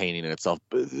entertaining in itself.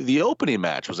 The opening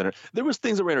match was there was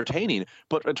things that were entertaining,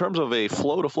 but in terms of a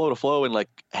flow to flow and like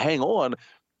hang on,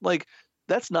 like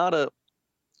that's not a.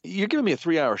 You're giving me a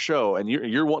 3-hour show, and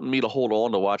you're wanting me to hold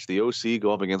on to watch the OC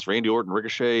go up against Randy Orton,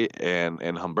 Ricochet, and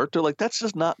Humberto. Like that's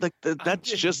just not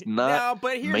not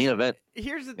main event.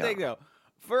 Here's the thing, though.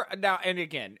 Now and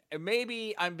again,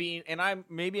 maybe I'm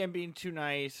being too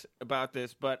nice about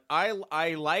this, but I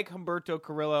like Humberto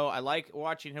Carrillo. I like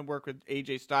watching him work with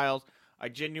AJ Styles. I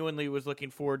genuinely was looking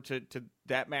forward to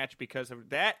that match because of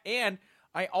that, and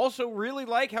I also really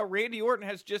like how Randy Orton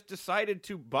has just decided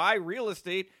to buy real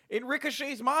estate in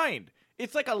Ricochet's mind.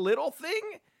 It's like a little thing.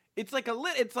 It's like a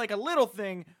little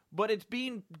thing, but it's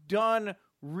being done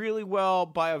really well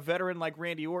by a veteran like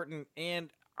Randy Orton, and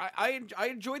I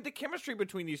enjoyed the chemistry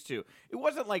between these two. It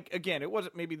wasn't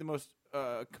maybe the most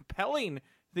compelling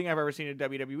thing I've ever seen in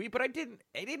WWE, but I didn't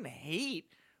hate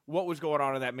what was going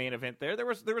on in that main event there. There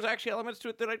was actually elements to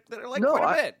it that I liked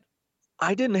quite a bit.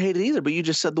 I didn't hate it either, but you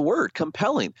just said the word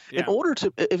compelling. Yeah. In order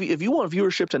to, if you want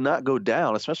viewership to not go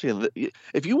down, especially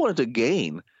if you want it to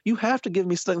gain, you have to give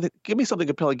me something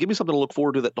compelling. Give me something to look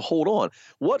forward to, that to hold on.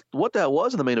 What that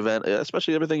was in the main event,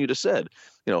 especially everything you just said.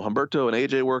 Humberto and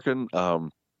AJ working.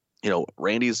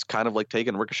 Randy's kind of like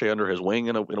taking Ricochet under his wing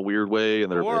in a weird way,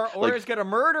 and he's gonna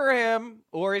murder him,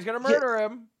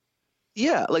 him.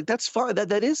 Yeah, like that's fine.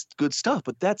 That is good stuff,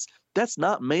 but that's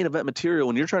not main event material.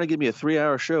 When you're trying to give me a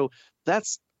 3-hour show,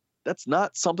 that's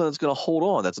not something that's going to hold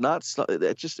on. That's not.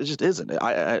 It just isn't.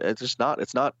 It's just not.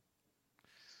 It's not.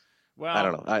 Well, I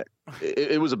don't know.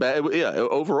 It was a bad.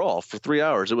 Overall, for 3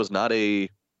 hours, it was not a.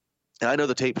 And I know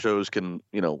the tape shows can.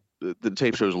 The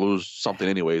tape shows lose something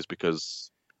anyways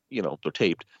because they're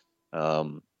taped.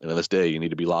 And on this day, you need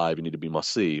to be live. You need to be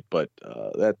must see. But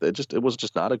it was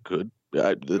just not a good.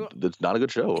 It's not a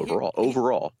good show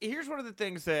overall. Here's one of the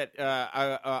things that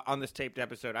on this taped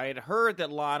episode, I had heard that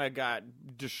Lana got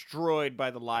destroyed by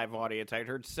the live audience. I had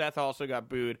heard Seth also got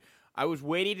booed. I was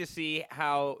waiting to see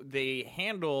how they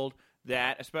handled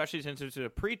that, especially since it's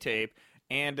a pre-tape.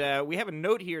 And we have a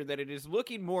note here that it is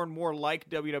looking more and more like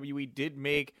WWE did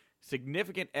make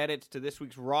significant edits to this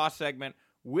week's Raw segment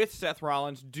with Seth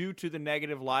Rollins due to the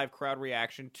negative live crowd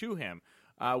reaction to him.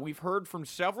 We've heard from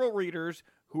several readers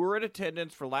who were in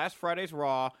attendance for last Friday's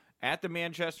Raw at the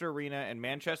Manchester Arena in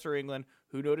Manchester, England,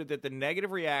 who noted that the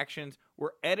negative reactions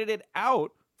were edited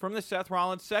out from the Seth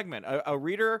Rollins segment. A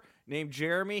reader named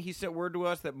Jeremy, he sent word to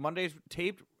us that Monday's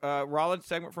taped Rollins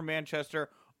segment from Manchester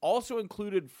also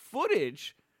included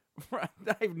footage.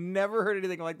 I've never heard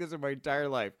anything like this in my entire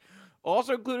life.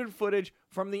 Also included footage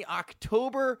from the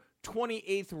October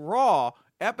 28th Raw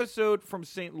episode from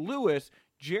St. Louis.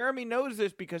 Jeremy knows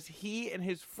this because he and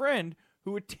his friend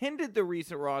who attended the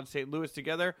recent Raw in St. Louis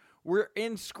together were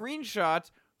in screenshots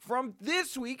from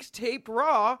this week's taped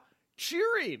Raw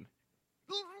cheering.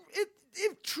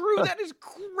 If true, that is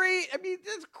great. I mean,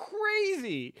 that's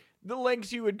crazy. The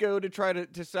lengths you would go to try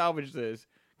to salvage this.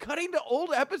 Cutting to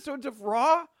old episodes of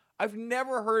Raw? I've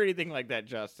never heard anything like that,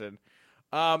 Justin.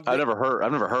 I've never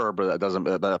heard, but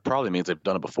that probably means they've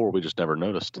done it before. We just never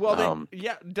noticed. Well,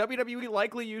 WWE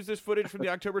likely used this footage from the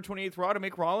October 28th Raw to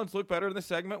make Rollins look better in the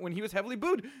segment when he was heavily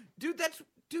booed. Dude,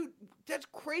 that's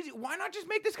crazy. Why not just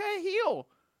make this guy a heel?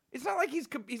 It's not like he's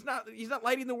not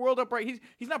lighting the world up right.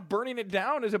 He's not burning it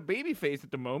down as a babyface at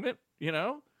the moment. You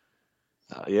know?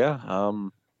 Yeah.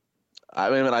 I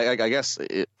mean, I guess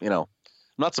I'm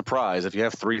not surprised if you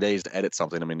have 3 days to edit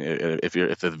something. I mean, if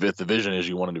the vision is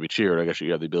you want him to be cheered, I guess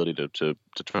you have the ability to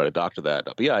try to doctor that.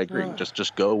 But yeah, I agree.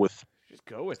 Just go with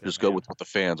what the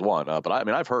fans want. But I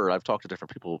mean, I've talked to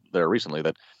different people there recently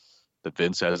that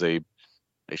Vince has a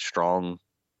strong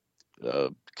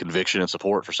conviction and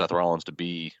support for Seth Rollins to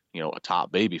be a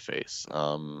top babyface.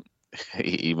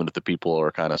 Even if the people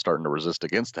are kind of starting to resist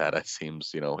against that, it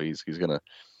seems he's gonna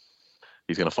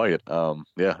fight it.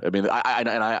 Yeah, I mean,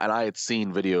 I had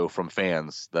seen video from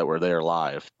fans that were there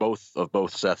live,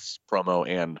 both Seth's promo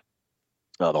and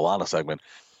the Lana segment,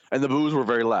 and the boos were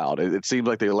very loud. It seemed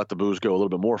like they let the boos go a little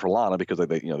bit more for Lana because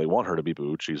they want her to be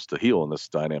booed. She's the heel in this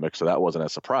dynamic, so that wasn't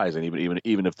as surprising.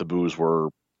 Even if the boos were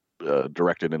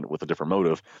directed in with a different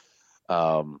motive.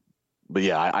 But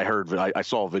yeah, I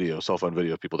saw cell phone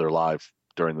video of people there live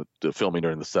during the filming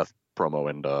during the Seth promo,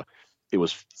 and it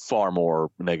was far more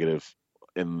negative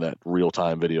in that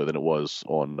real-time video than it was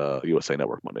on USA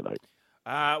Network Monday night.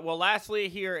 Well, lastly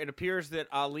here, it appears that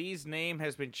Ali's name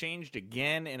has been changed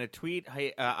again in a tweet.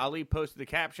 Ali posted the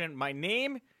caption, "My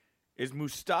name is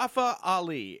Mustafa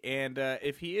Ali," and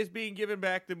if he is being given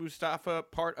back the Mustafa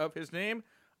part of his name,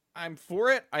 I'm for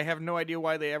it. I have no idea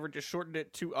why they ever just shortened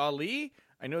it to Ali.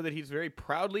 I know that he's very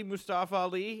proudly Mustafa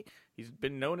Ali. He's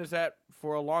been known as that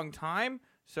for a long time,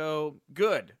 so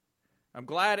good. I'm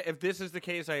glad if this is the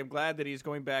case. I am glad that he's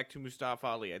going back to Mustafa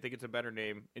Ali. I think it's a better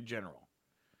name in general.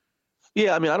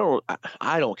 Yeah, I mean,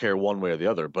 I don't care one way or the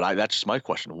other, but that's just my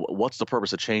question. What's the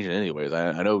purpose of changing anyways?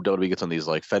 I know WWE gets on these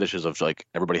like fetishes of like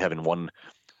everybody having one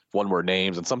word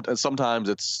names, and sometimes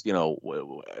it's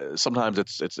sometimes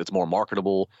it's more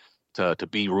marketable to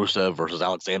be Rusev versus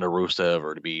Alexander Rusev,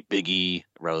 or to be Big E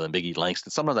rather than Big E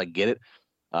Langston. Sometimes I get it.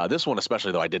 This one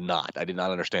especially, though, I did not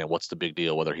understand what's the big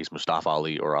deal, whether he's Mustafa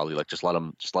Ali or Ali. Like, just let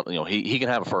he can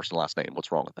have a first and last name.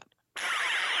 What's wrong with that?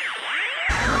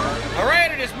 All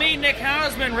right, it is me, Nick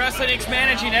Hausman, Wrestling Inc.'s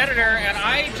managing editor, and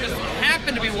I just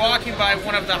happen to be walking by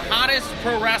one of the hottest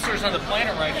pro wrestlers on the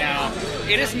planet right now.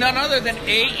 It is none other than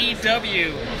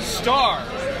AEW star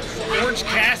Orange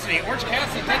Cassidy. Orange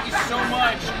Cassidy, thank you so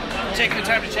much for taking the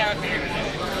time to chat with me here today.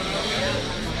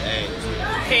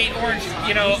 Hey, Orange,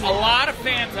 a lot of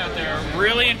fans out there are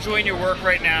really enjoying your work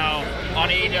right now on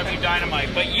AEW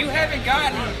Dynamite, but you haven't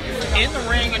gotten in the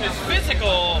ring and as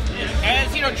physical as,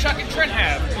 Chuck and Trent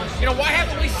have. Why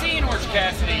haven't we seen Orange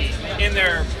Cassidy in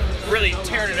there really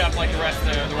tearing it up like the rest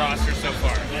of the roster so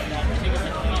far?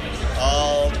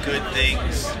 All good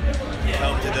things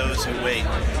come to those who wait.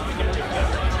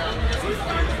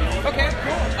 Okay,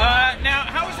 cool. Now,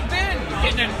 how has it been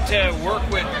getting to work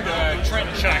with Trent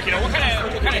and Chuck? What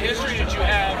kind of history did you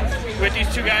have with these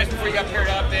two guys before you got paired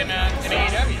up in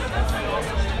AEW?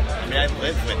 I mean, I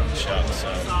live with Chuck, so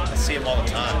I see him all the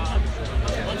time.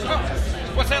 Oh.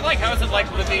 What's that like? How is it like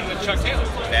living with Chuck Taylor?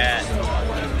 Bad.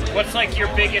 What's like your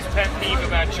biggest pet peeve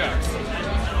about Chuck?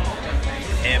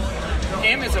 Him.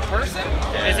 Him as a person?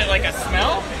 Yeah. Is it like a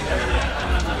smell?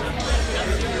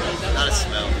 Not a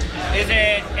smell. Is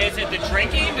it the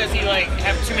drinking? Does he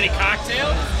have too many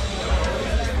cocktails?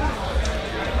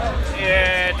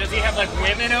 Does he have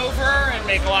women over and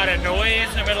make a lot of noise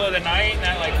in the middle of the night and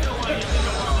that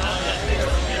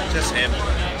Just him.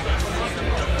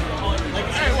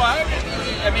 why?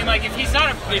 I mean, like, if he's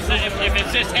not, if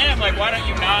it's just him, like, why don't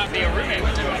you not be a roommate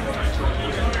with him?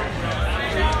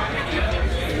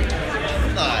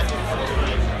 Not.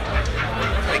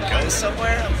 If I go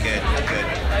somewhere, I'm good.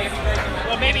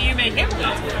 Well, maybe you make him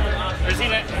then. Or is he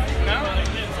that? No?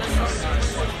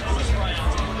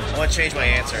 I want to change my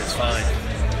answer. It's fine.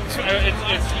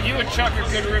 It's you and Chuck are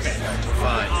good roommates.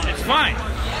 Fine. It's fine.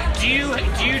 Do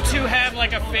you two have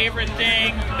like a favorite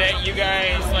thing that you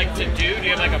guys like to do? Do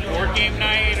you have like a board game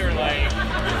night or like?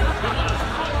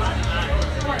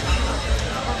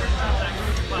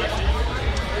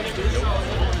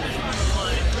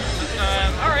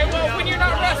 All right. Well, when you're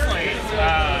not wrestling,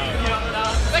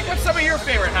 like what's some of your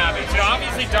favorite hobbies? You know,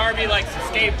 obviously Darby likes to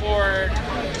skateboard.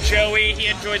 Joey, he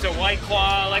enjoys a White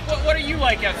Claw. Like, what do you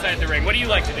like outside the ring? What do you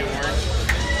like to do, Orange?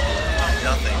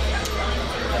 Nothing.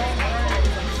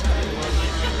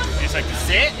 You just like to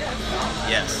sit?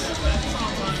 Yes.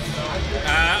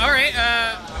 All right.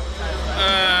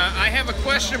 I have a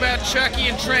question about Chucky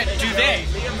and Trent. Do they?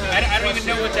 I don't even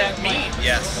know what that means.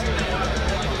 Yes.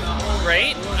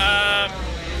 Right?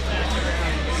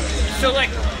 So,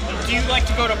 like, do you like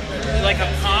to go to, like, a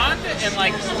pond and,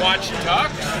 like, watch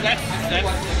ducks?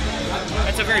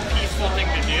 That's a very peaceful thing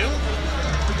to do.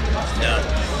 No.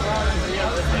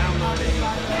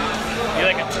 You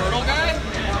like a turtle guy?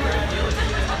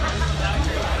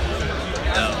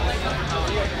 No.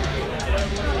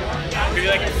 Do you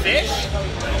like a fish?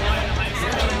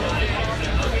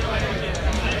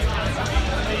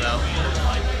 No.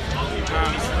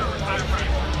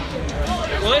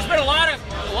 Well, there's been a lot of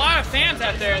fans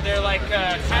out there. They're like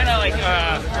kind of like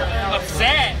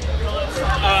upset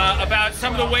about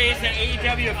some of the ways that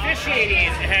AEW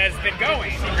officiating has been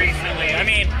going recently. I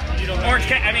mean,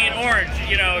 Orange.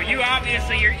 You know, you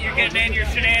obviously you're getting in your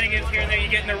shenanigans here and there. You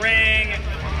get in the ring.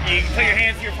 You put your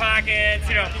hands in your pockets.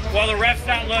 You know, while the ref's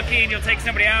not looking, you'll take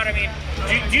somebody out. I mean,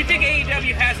 do you think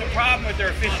AEW has a problem with their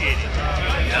officiating?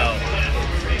 No.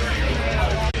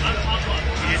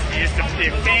 You're just a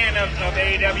fan of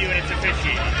AEW and its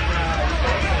officiating.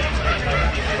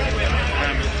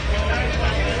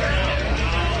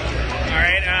 All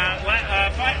right.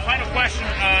 Final question.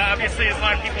 Obviously, there's a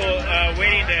lot of people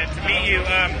waiting to meet you.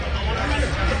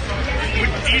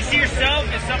 Do you see yourself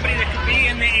as somebody that could be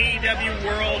in the AEW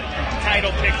World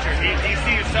Title picture? Do you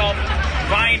see yourself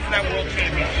vying for that World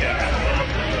Championship?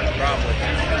 Probably.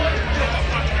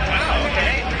 Wow.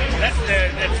 Okay.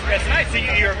 That's nice. So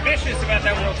you're ambitious about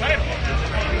that World Title.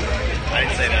 I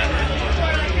didn't say that.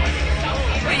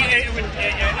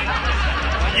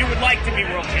 You would like to be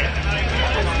World Champion.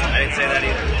 I didn't say that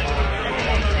either.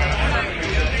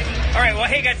 All right, well,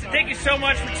 hey, guys, thank you so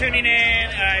much for tuning in.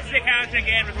 It's Nick Housen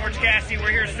again with Orange Cassidy.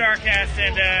 We're here at StarCast.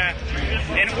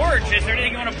 And Orange, is there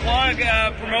anything you want to plug,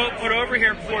 promote, put over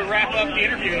here before we wrap up the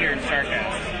interview here at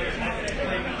StarCast?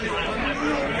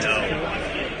 No.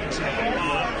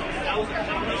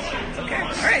 Okay.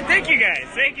 All right, thank you, guys.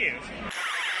 Thank you.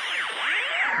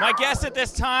 My guest at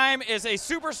this time is a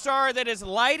superstar that is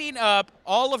lighting up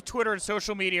all of Twitter and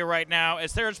social media right now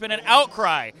as there's been an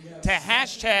outcry to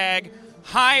hashtag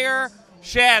Hire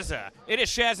Shazza. It is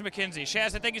Shazza McKenzie.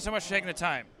 Shazza, thank you so much for taking the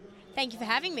time. Thank you for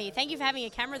having me. Thank you for having a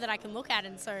camera that I can look at.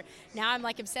 And so now I'm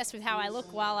like obsessed with how I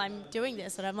look while I'm doing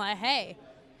this. And I'm like, hey,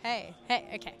 okay.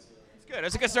 It's good.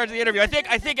 It's a good start to the interview. I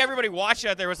think everybody watching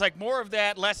out there was like more of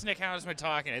that, less Nick Hausman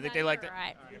talking. I think they like that.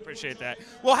 Right. I appreciate that.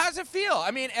 Well, how's it feel? I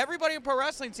mean, everybody in pro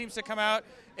wrestling seems to come out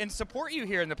and support you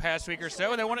here in the past week or so,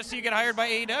 and they want to see you get hired by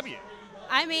AEW.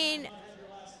 I mean,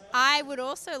 I would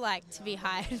also like to be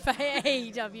hired by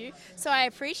AEW, so I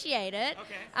appreciate it.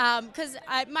 Okay. Because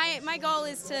my goal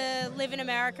is to live in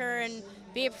America and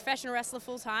be a professional wrestler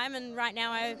full time. And right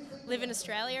now I live in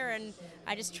Australia, and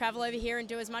I just travel over here and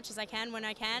do as much as I can when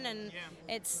I can. And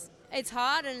it's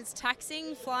hard and it's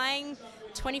taxing flying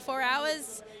 24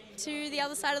 hours to the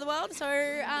other side of the world. So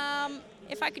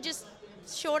if I could just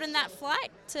shorten that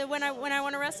flight to when I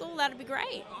want to wrestle, that'd be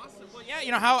great. Awesome. Well, yeah,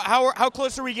 you know, how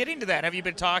close are we getting to that? Have you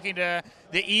been talking to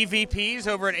the EVPs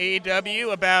over at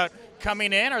AEW about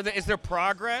coming in? Is there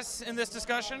progress in this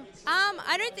discussion?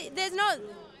 I don't think there's not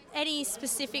any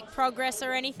specific progress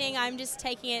or anything. I'm just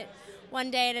taking it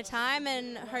one day at a time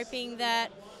and hoping that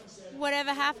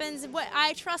whatever happens,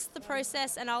 I trust the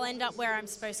process and I'll end up where I'm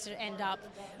supposed to end up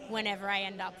whenever I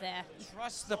end up there.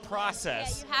 Trust the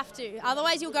process. Yeah, you have to.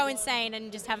 Otherwise, you'll go insane and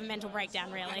just have a mental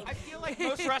breakdown, really. I feel like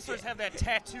most wrestlers have that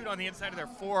tattooed on the inside of their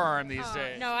forearm these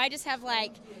days. No, I just have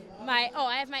like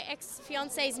I have my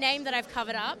ex-fiance's name that I've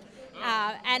covered up.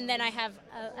 And then I have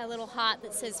a little heart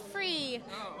that says free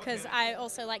because I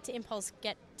also like to impulse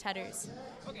get tattoos.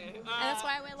 Okay. And that's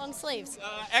why I wear long sleeves.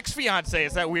 Ex-fiance,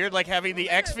 is that weird? Like having the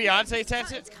ex-fiance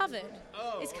tattoo? It's covered.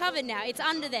 It's covered now. It's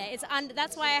under there.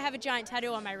 That's why I have a giant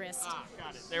tattoo on my wrist.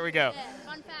 Got it. There we go. Yeah,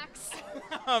 fun facts.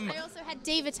 I also had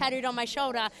Diva tattooed on my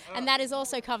shoulder, and that is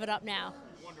also covered up now.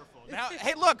 Wonderful. Now,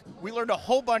 hey, look, we learned a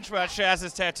whole bunch about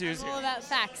Shaz's tattoos. All about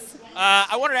facts.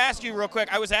 I wanted to ask you real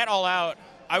quick. I was at All Out.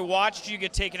 I watched you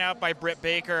get taken out by Britt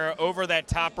Baker over that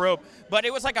top rope, but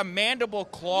it was like a mandible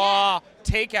claw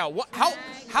takeout.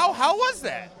 How was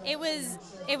that? It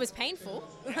was painful.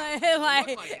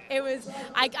 Like it was.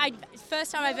 I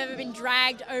first time I've ever been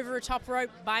dragged over a top rope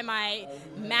by my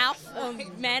mouth or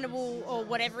mandible or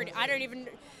whatever. I don't even.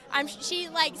 She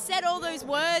like said all those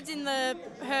words in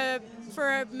for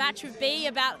a match with B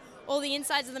about all the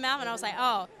insides of the mouth, and I was like,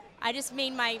 oh, I just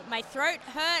mean my throat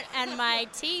hurt and my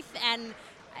teeth, and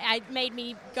it made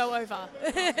me go over.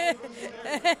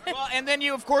 Well, and then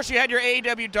you had your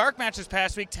AEW Dark match this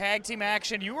past week, tag team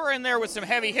action. You were in there with some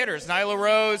heavy hitters, Nyla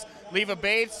Rose, Leva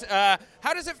Bates.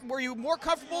 Were you more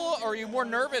comfortable or were you more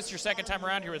nervous your second time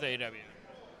around here with AEW?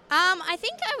 I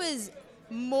think I was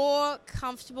more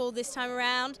comfortable this time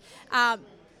around,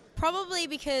 probably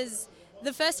because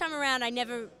the first time around I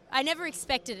never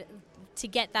expected to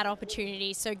get that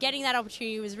opportunity. So getting that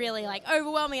opportunity was really like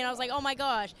overwhelming, and I was like, oh my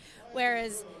gosh.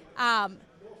 Whereas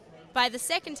by the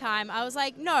second time, I was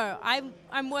like, no,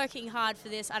 I'm working hard for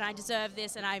this, and I deserve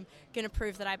this, and I'm going to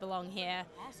prove that I belong here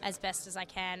as best as I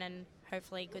can, and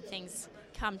hopefully good things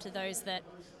come to those that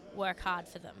work hard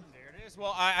for them. There it is.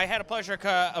 Well, I had a pleasure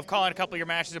of calling a couple of your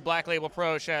matches at Black Label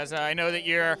Pro, Shaz. I know that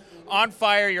you're on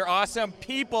fire. You're awesome.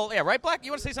 People, yeah, right, Black?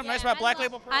 You want to say something nice about Black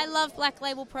Label Pro? I love Black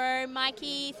Label Pro.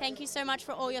 Mikey, thank you so much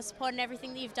for all your support and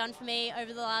everything that you've done for me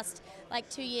over the last,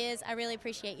 2 years. I really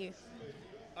appreciate you.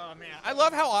 Oh, man. I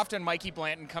love how often Mikey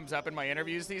Blanton comes up in my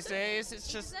interviews these days. It's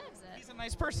just, he's a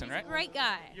nice person, right? Great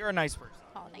guy. You're a nice person.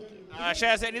 Oh, thank you.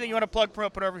 Shaz, anything you want to plug,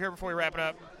 put over here before we wrap it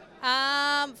up?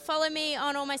 Follow me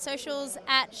on all my socials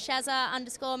at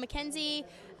Shazza_Mackenzie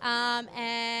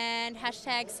and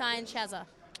 #SignShazza.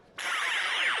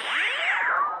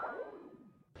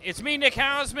 It's me, Nick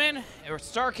Hausman. We're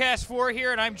StarCast 4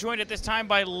 here, and I'm joined at this time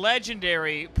by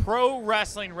legendary pro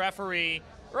wrestling referee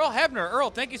Earl Hebner. Earl,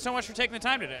 thank you so much for taking the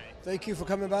time today. Thank you for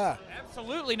coming by.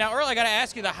 Absolutely. Now, Earl, I got to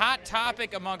ask you, the hot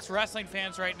topic amongst wrestling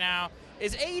fans right now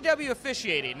is AEW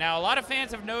officiating. Now, a lot of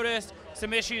fans have noticed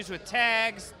some issues with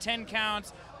tags, 10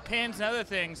 counts, pins, and other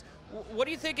things. What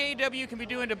do you think AEW can be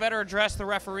doing to better address the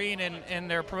refereeing in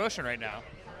their promotion right now?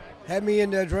 Had me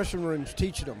in their dressing rooms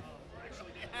teaching them.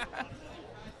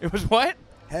 It was what?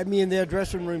 Had me in their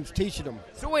dressing rooms teaching them.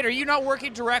 So wait, are you not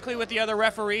working directly with the other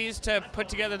referees to put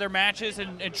together their matches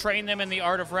and train them in the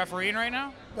art of refereeing right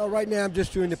now? No, right now I'm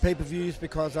just doing the pay-per-views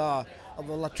because of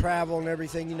the travel and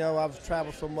everything. You know, I've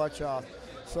traveled so much.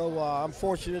 So I'm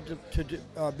fortunate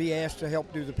to be asked to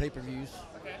help do the pay-per-views.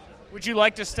 Okay. Would you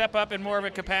like to step up in more of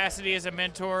a capacity as a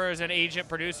mentor, as an agent,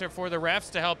 producer for the refs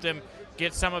to help them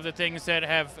get some of the things that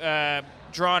have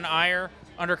drawn ire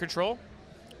under control?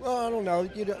 Well, I don't know.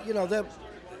 You know,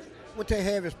 what they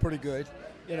have is pretty good.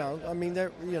 You know, I mean,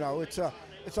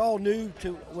 it's all new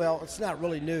to. Well, it's not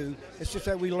really new. It's just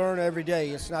that we learn every day.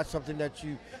 It's not something that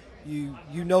you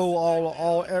know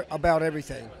all about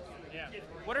everything. Yeah.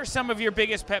 What are some of your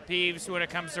biggest pet peeves when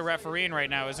it comes to refereeing right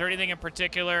now? Is there anything in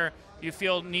particular you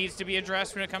feel needs to be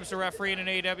addressed when it comes to refereeing in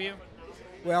AEW?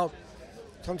 Well,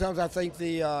 sometimes I think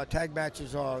the tag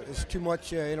matches is too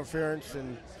much interference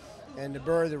and to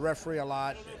bury the referee a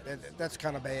lot. That's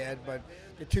kind of bad, but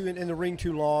they're too in the ring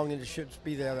too long, and it shouldn't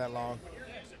be there that long.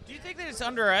 Do you think that it's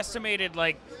underestimated,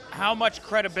 like how much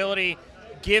credibility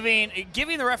giving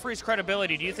the referees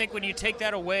credibility? Do you think when you take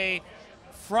that away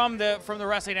from the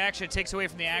wrestling action, it takes away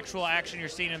from the actual action you're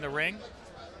seeing in the ring?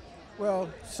 Well,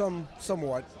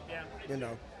 somewhat. Yeah. You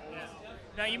know.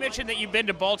 Now, you mentioned that you've been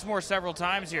to Baltimore several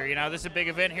times here. You know, this is a big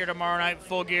event here tomorrow night,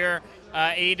 Full Gear,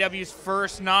 AEW's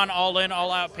first non-all-in,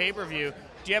 all-out pay-per-view.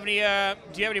 Do you have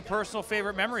any personal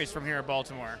favorite memories from here in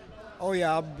Baltimore? Oh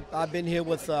yeah, I've been here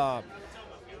with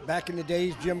back in the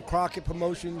days Jim Crockett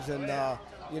Promotions, and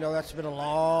you know, that's been a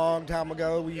long time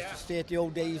ago. We used to stay at the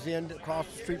old Days Inn across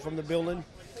the street from the building.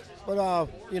 But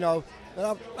you know,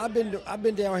 I've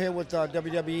been down here with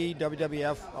WWE,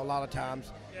 WWF a lot of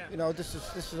times. Yeah. You know, this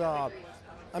is.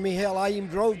 I mean, hell, I even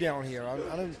drove down here.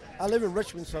 I live in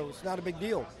Richmond, so it's not a big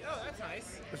deal. Oh, that's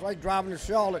nice. It's like driving to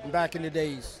Charlotte and back in the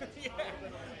days. Yeah.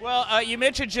 Well, you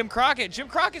mentioned Jim Crockett. Jim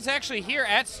Crockett's actually here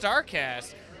at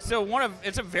StarCast. So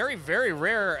it's a very, very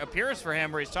rare appearance for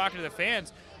him where he's talking to the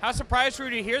fans. How surprised were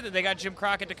you to hear that they got Jim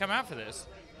Crockett to come out for this?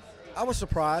 I was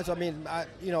surprised. I mean, I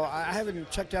haven't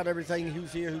checked out everything,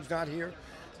 who's here, who's not here.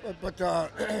 but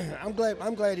I'm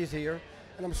glad he's here,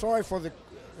 and I'm sorry for the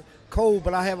cold,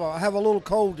 but I have a little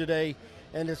cold today,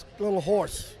 and it's a little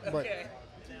hoarse. But Okay.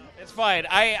 It's fine.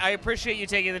 I appreciate you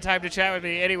taking the time to chat with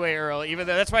me anyway, Earl. Even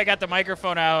though that's why I got the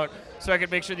microphone out so I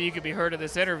could make sure that you could be heard in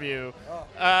this interview.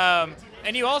 And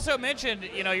you also mentioned,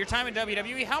 your time in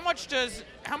WWE. How much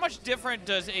different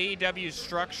does AEW's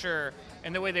structure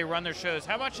and the way they run their shows?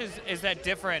 How much is that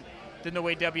different than the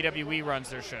way WWE runs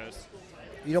their shows?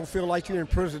 you don't feel like you're in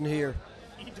prison here.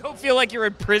 You don't feel like you're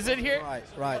in prison here?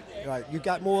 Right. You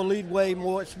got more leadway,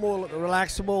 it's more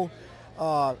relaxable.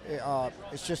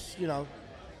 It's just,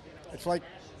 it's like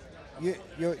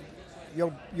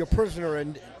you're prisoner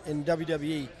in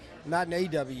WWE, not in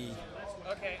AEW.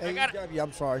 Okay. AEW,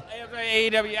 I'm sorry.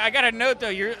 AEW. I got a note though.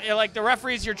 You're like the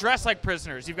referees. You're dressed like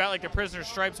prisoners. You've got like the prisoner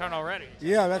stripes on already.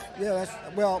 That's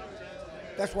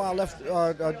why I left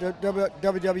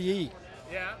WWE.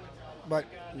 Yeah. But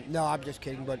no, I'm just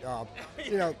kidding. But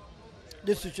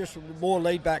this is just a more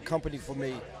laid-back company for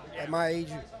me. At my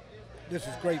age, this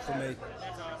is great for me.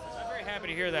 That's awesome. I'm very happy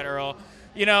to hear that, Earl.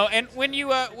 And when you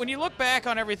look back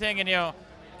on everything and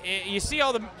you see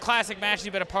all the classic matches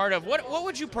you've been a part of, what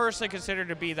would you personally consider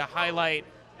to be the highlight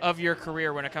of your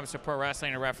career when it comes to pro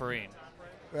wrestling and refereeing?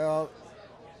 Well,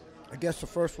 I guess the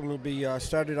first one would be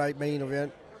Saturday Night Main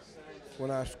Event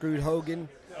when I screwed Hogan.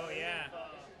 Oh, yeah.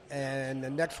 And the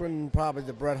next one, probably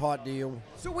the Bret Hart deal.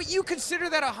 So what, you consider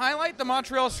that a highlight, the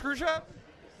Montreal Screwjob?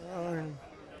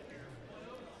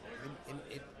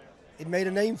 It made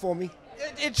a name for me.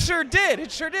 It sure did.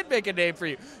 It sure did make a name for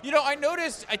you. I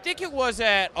noticed, I think it was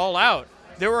at All Out,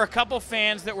 there were a couple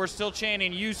fans that were still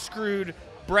chanting, "You screwed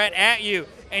Bret at you."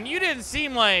 And you didn't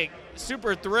seem like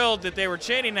super thrilled that they were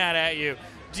chanting that at you.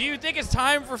 Do you think it's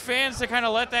time for fans to kind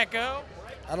of let that go?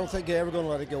 I don't think they're ever going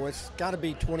to let it go. It's got to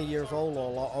be 20 years old or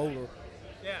a lot older.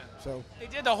 Yeah. So. They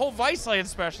did the whole Viceland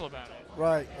special about it.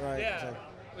 Right. Yeah. So.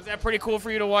 Was that pretty cool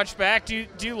for you to watch back? Do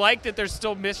you like that there's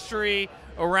still mystery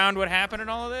around what happened in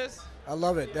all of this? I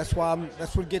love it. That's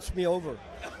what gets me over.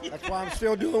 That's why I'm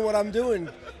still doing what I'm doing,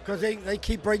 because they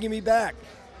keep bringing me back.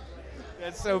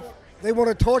 That's so. They want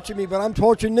to torture me, but I'm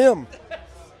torturing them.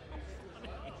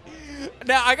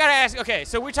 Now I gotta ask. Okay,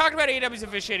 so we talked about AEW's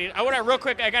officiating. I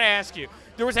gotta ask you.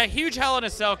 There was a huge Hell in a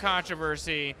Cell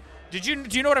controversy. Do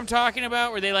you know what I'm talking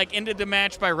about? Where they ended the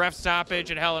match by ref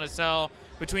stoppage at Hell in a Cell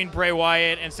between Bray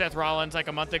Wyatt and Seth Rollins like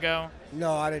a month ago?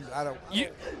 No, I didn't. I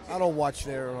don't watch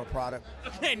their product.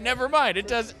 Okay, never mind. It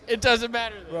doesn't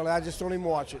matter. Really, I just don't even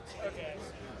watch it. Okay.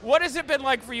 What has it been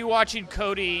like for you watching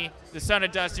Cody, the son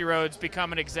of Dusty Rhodes,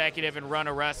 become an executive and run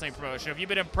a wrestling promotion? Have you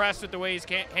been impressed with the way he's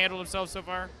handled himself so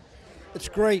far? It's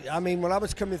great. I mean, when I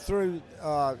was coming through,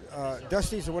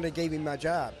 Dusty's the one that gave me my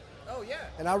job. Oh yeah.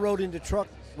 And I rode in the truck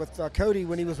with Cody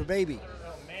when he was a baby.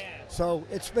 Oh man. So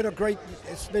it's been a great.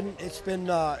 It's just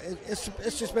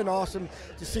been awesome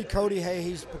to see Cody. Hey,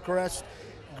 he's progressed,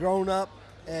 grown up,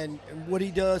 and what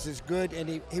he does is good.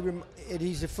 And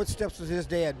he's the footsteps of his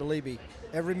dad. Believe me,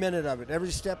 every minute of it,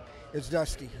 every step is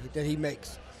Dusty that he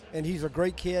makes. And he's a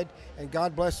great kid. And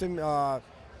God bless him.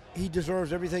 He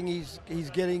deserves everything he's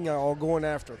getting or going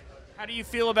after. How do you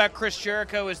feel about Chris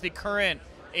Jericho as the current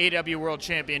AEW World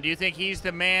Champion? Do you think he's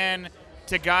the man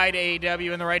to guide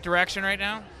AEW in the right direction right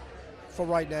now? For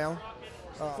right now.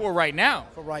 For right now?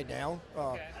 For right now.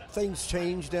 Things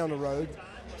change down the road,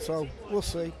 so we'll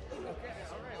see.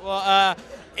 Well,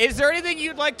 is there anything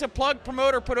you'd like to plug,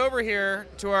 promote, or put over here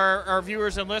to our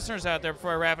viewers and listeners out there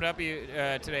before I wrap it up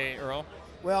today, Earl?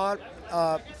 Well,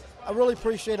 I really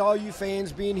appreciate all you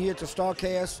fans being here to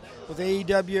StarCast with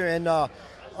AEW, and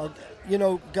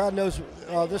God knows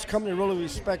this company really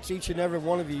respects each and every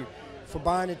one of you for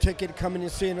buying a ticket, coming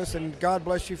and seeing us, and God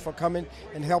bless you for coming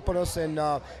and helping us and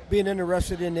being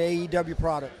interested in the AEW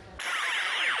product.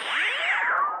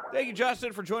 Thank you,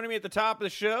 Justin, for joining me at the top of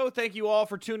the show. Thank you all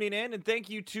for tuning in, and thank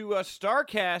you to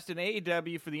StarCast and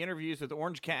AEW for the interviews with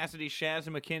Orange Cassidy, Shazza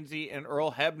McKenzie, and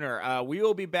Earl Hebner. We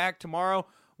will be back tomorrow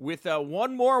with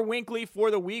one more Winkley for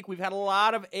the week. We've had a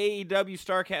lot of AEW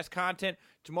StarCast content.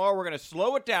 Tomorrow we're going to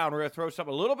slow it down. We're going to throw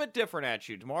something a little bit different at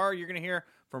you. Tomorrow you're going to hear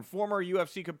from former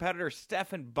UFC competitor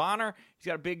Stephan Bonnar. He's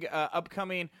got a big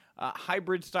upcoming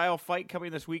hybrid-style fight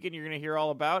coming this weekend you're going to hear all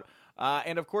about.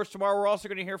 And, of course, tomorrow we're also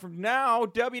going to hear from now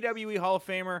WWE Hall of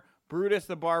Famer Brutus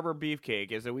the Barber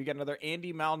Beefcake, as we got another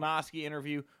Andy Malnoski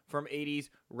interview from 80s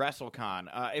WrestleCon.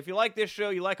 If you like this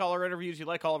show, you like all our interviews, you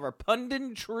like all of our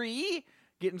punditry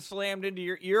getting slammed into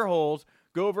your ear holes,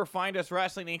 go over, find us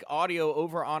Wrestling Inc. audio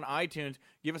over on iTunes.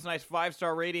 Give us a nice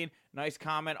 5-star rating, nice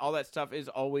comment. All that stuff is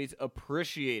always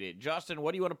appreciated. Justin,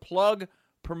 what do you want to plug,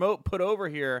 promote, put over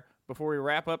here before we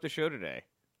wrap up the show today?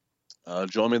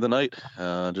 Join me the night,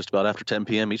 just about after 10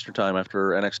 p.m. Eastern time, after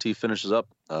NXT finishes up.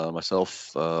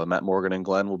 Myself, Matt Morgan, and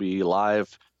Glenn will be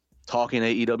live talking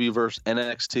AEW versus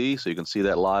NXT, so you can see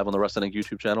that live on the Wrestling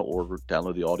YouTube channel or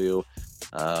download the audio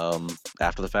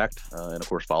after the fact. And, of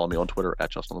course, follow me on Twitter at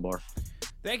Justin LaBar.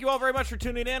 Thank you all very much for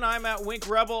tuning in. I'm at Wink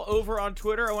Rebel over on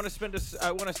Twitter. I want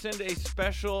to send a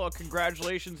special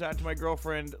congratulations out to my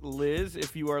girlfriend Liz.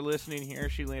 If you are listening here,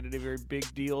 she landed a very big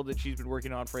deal that she's been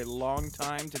working on for a long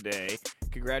time today.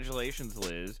 Congratulations,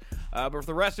 Liz. But for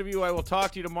the rest of you, I will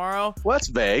talk to you tomorrow. Well, that's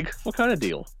vague. What kind of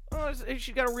deal? Oh,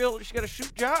 she got a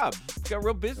shoot job. She got a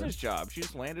real business job. She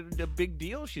just landed a big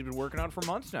deal she's been working on for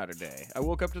months now today. I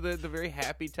woke up to the very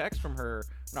happy text from her.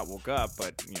 Not woke up,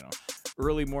 but,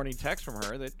 early morning text from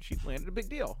her that she landed a big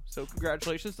deal. So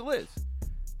congratulations to Liz.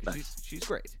 Nice. She's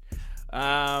great.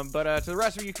 But to the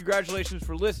rest of you, congratulations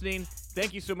for listening.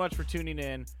 Thank you so much for tuning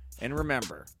in. And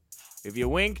remember, if you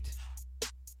winked,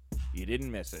 you didn't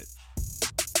miss it.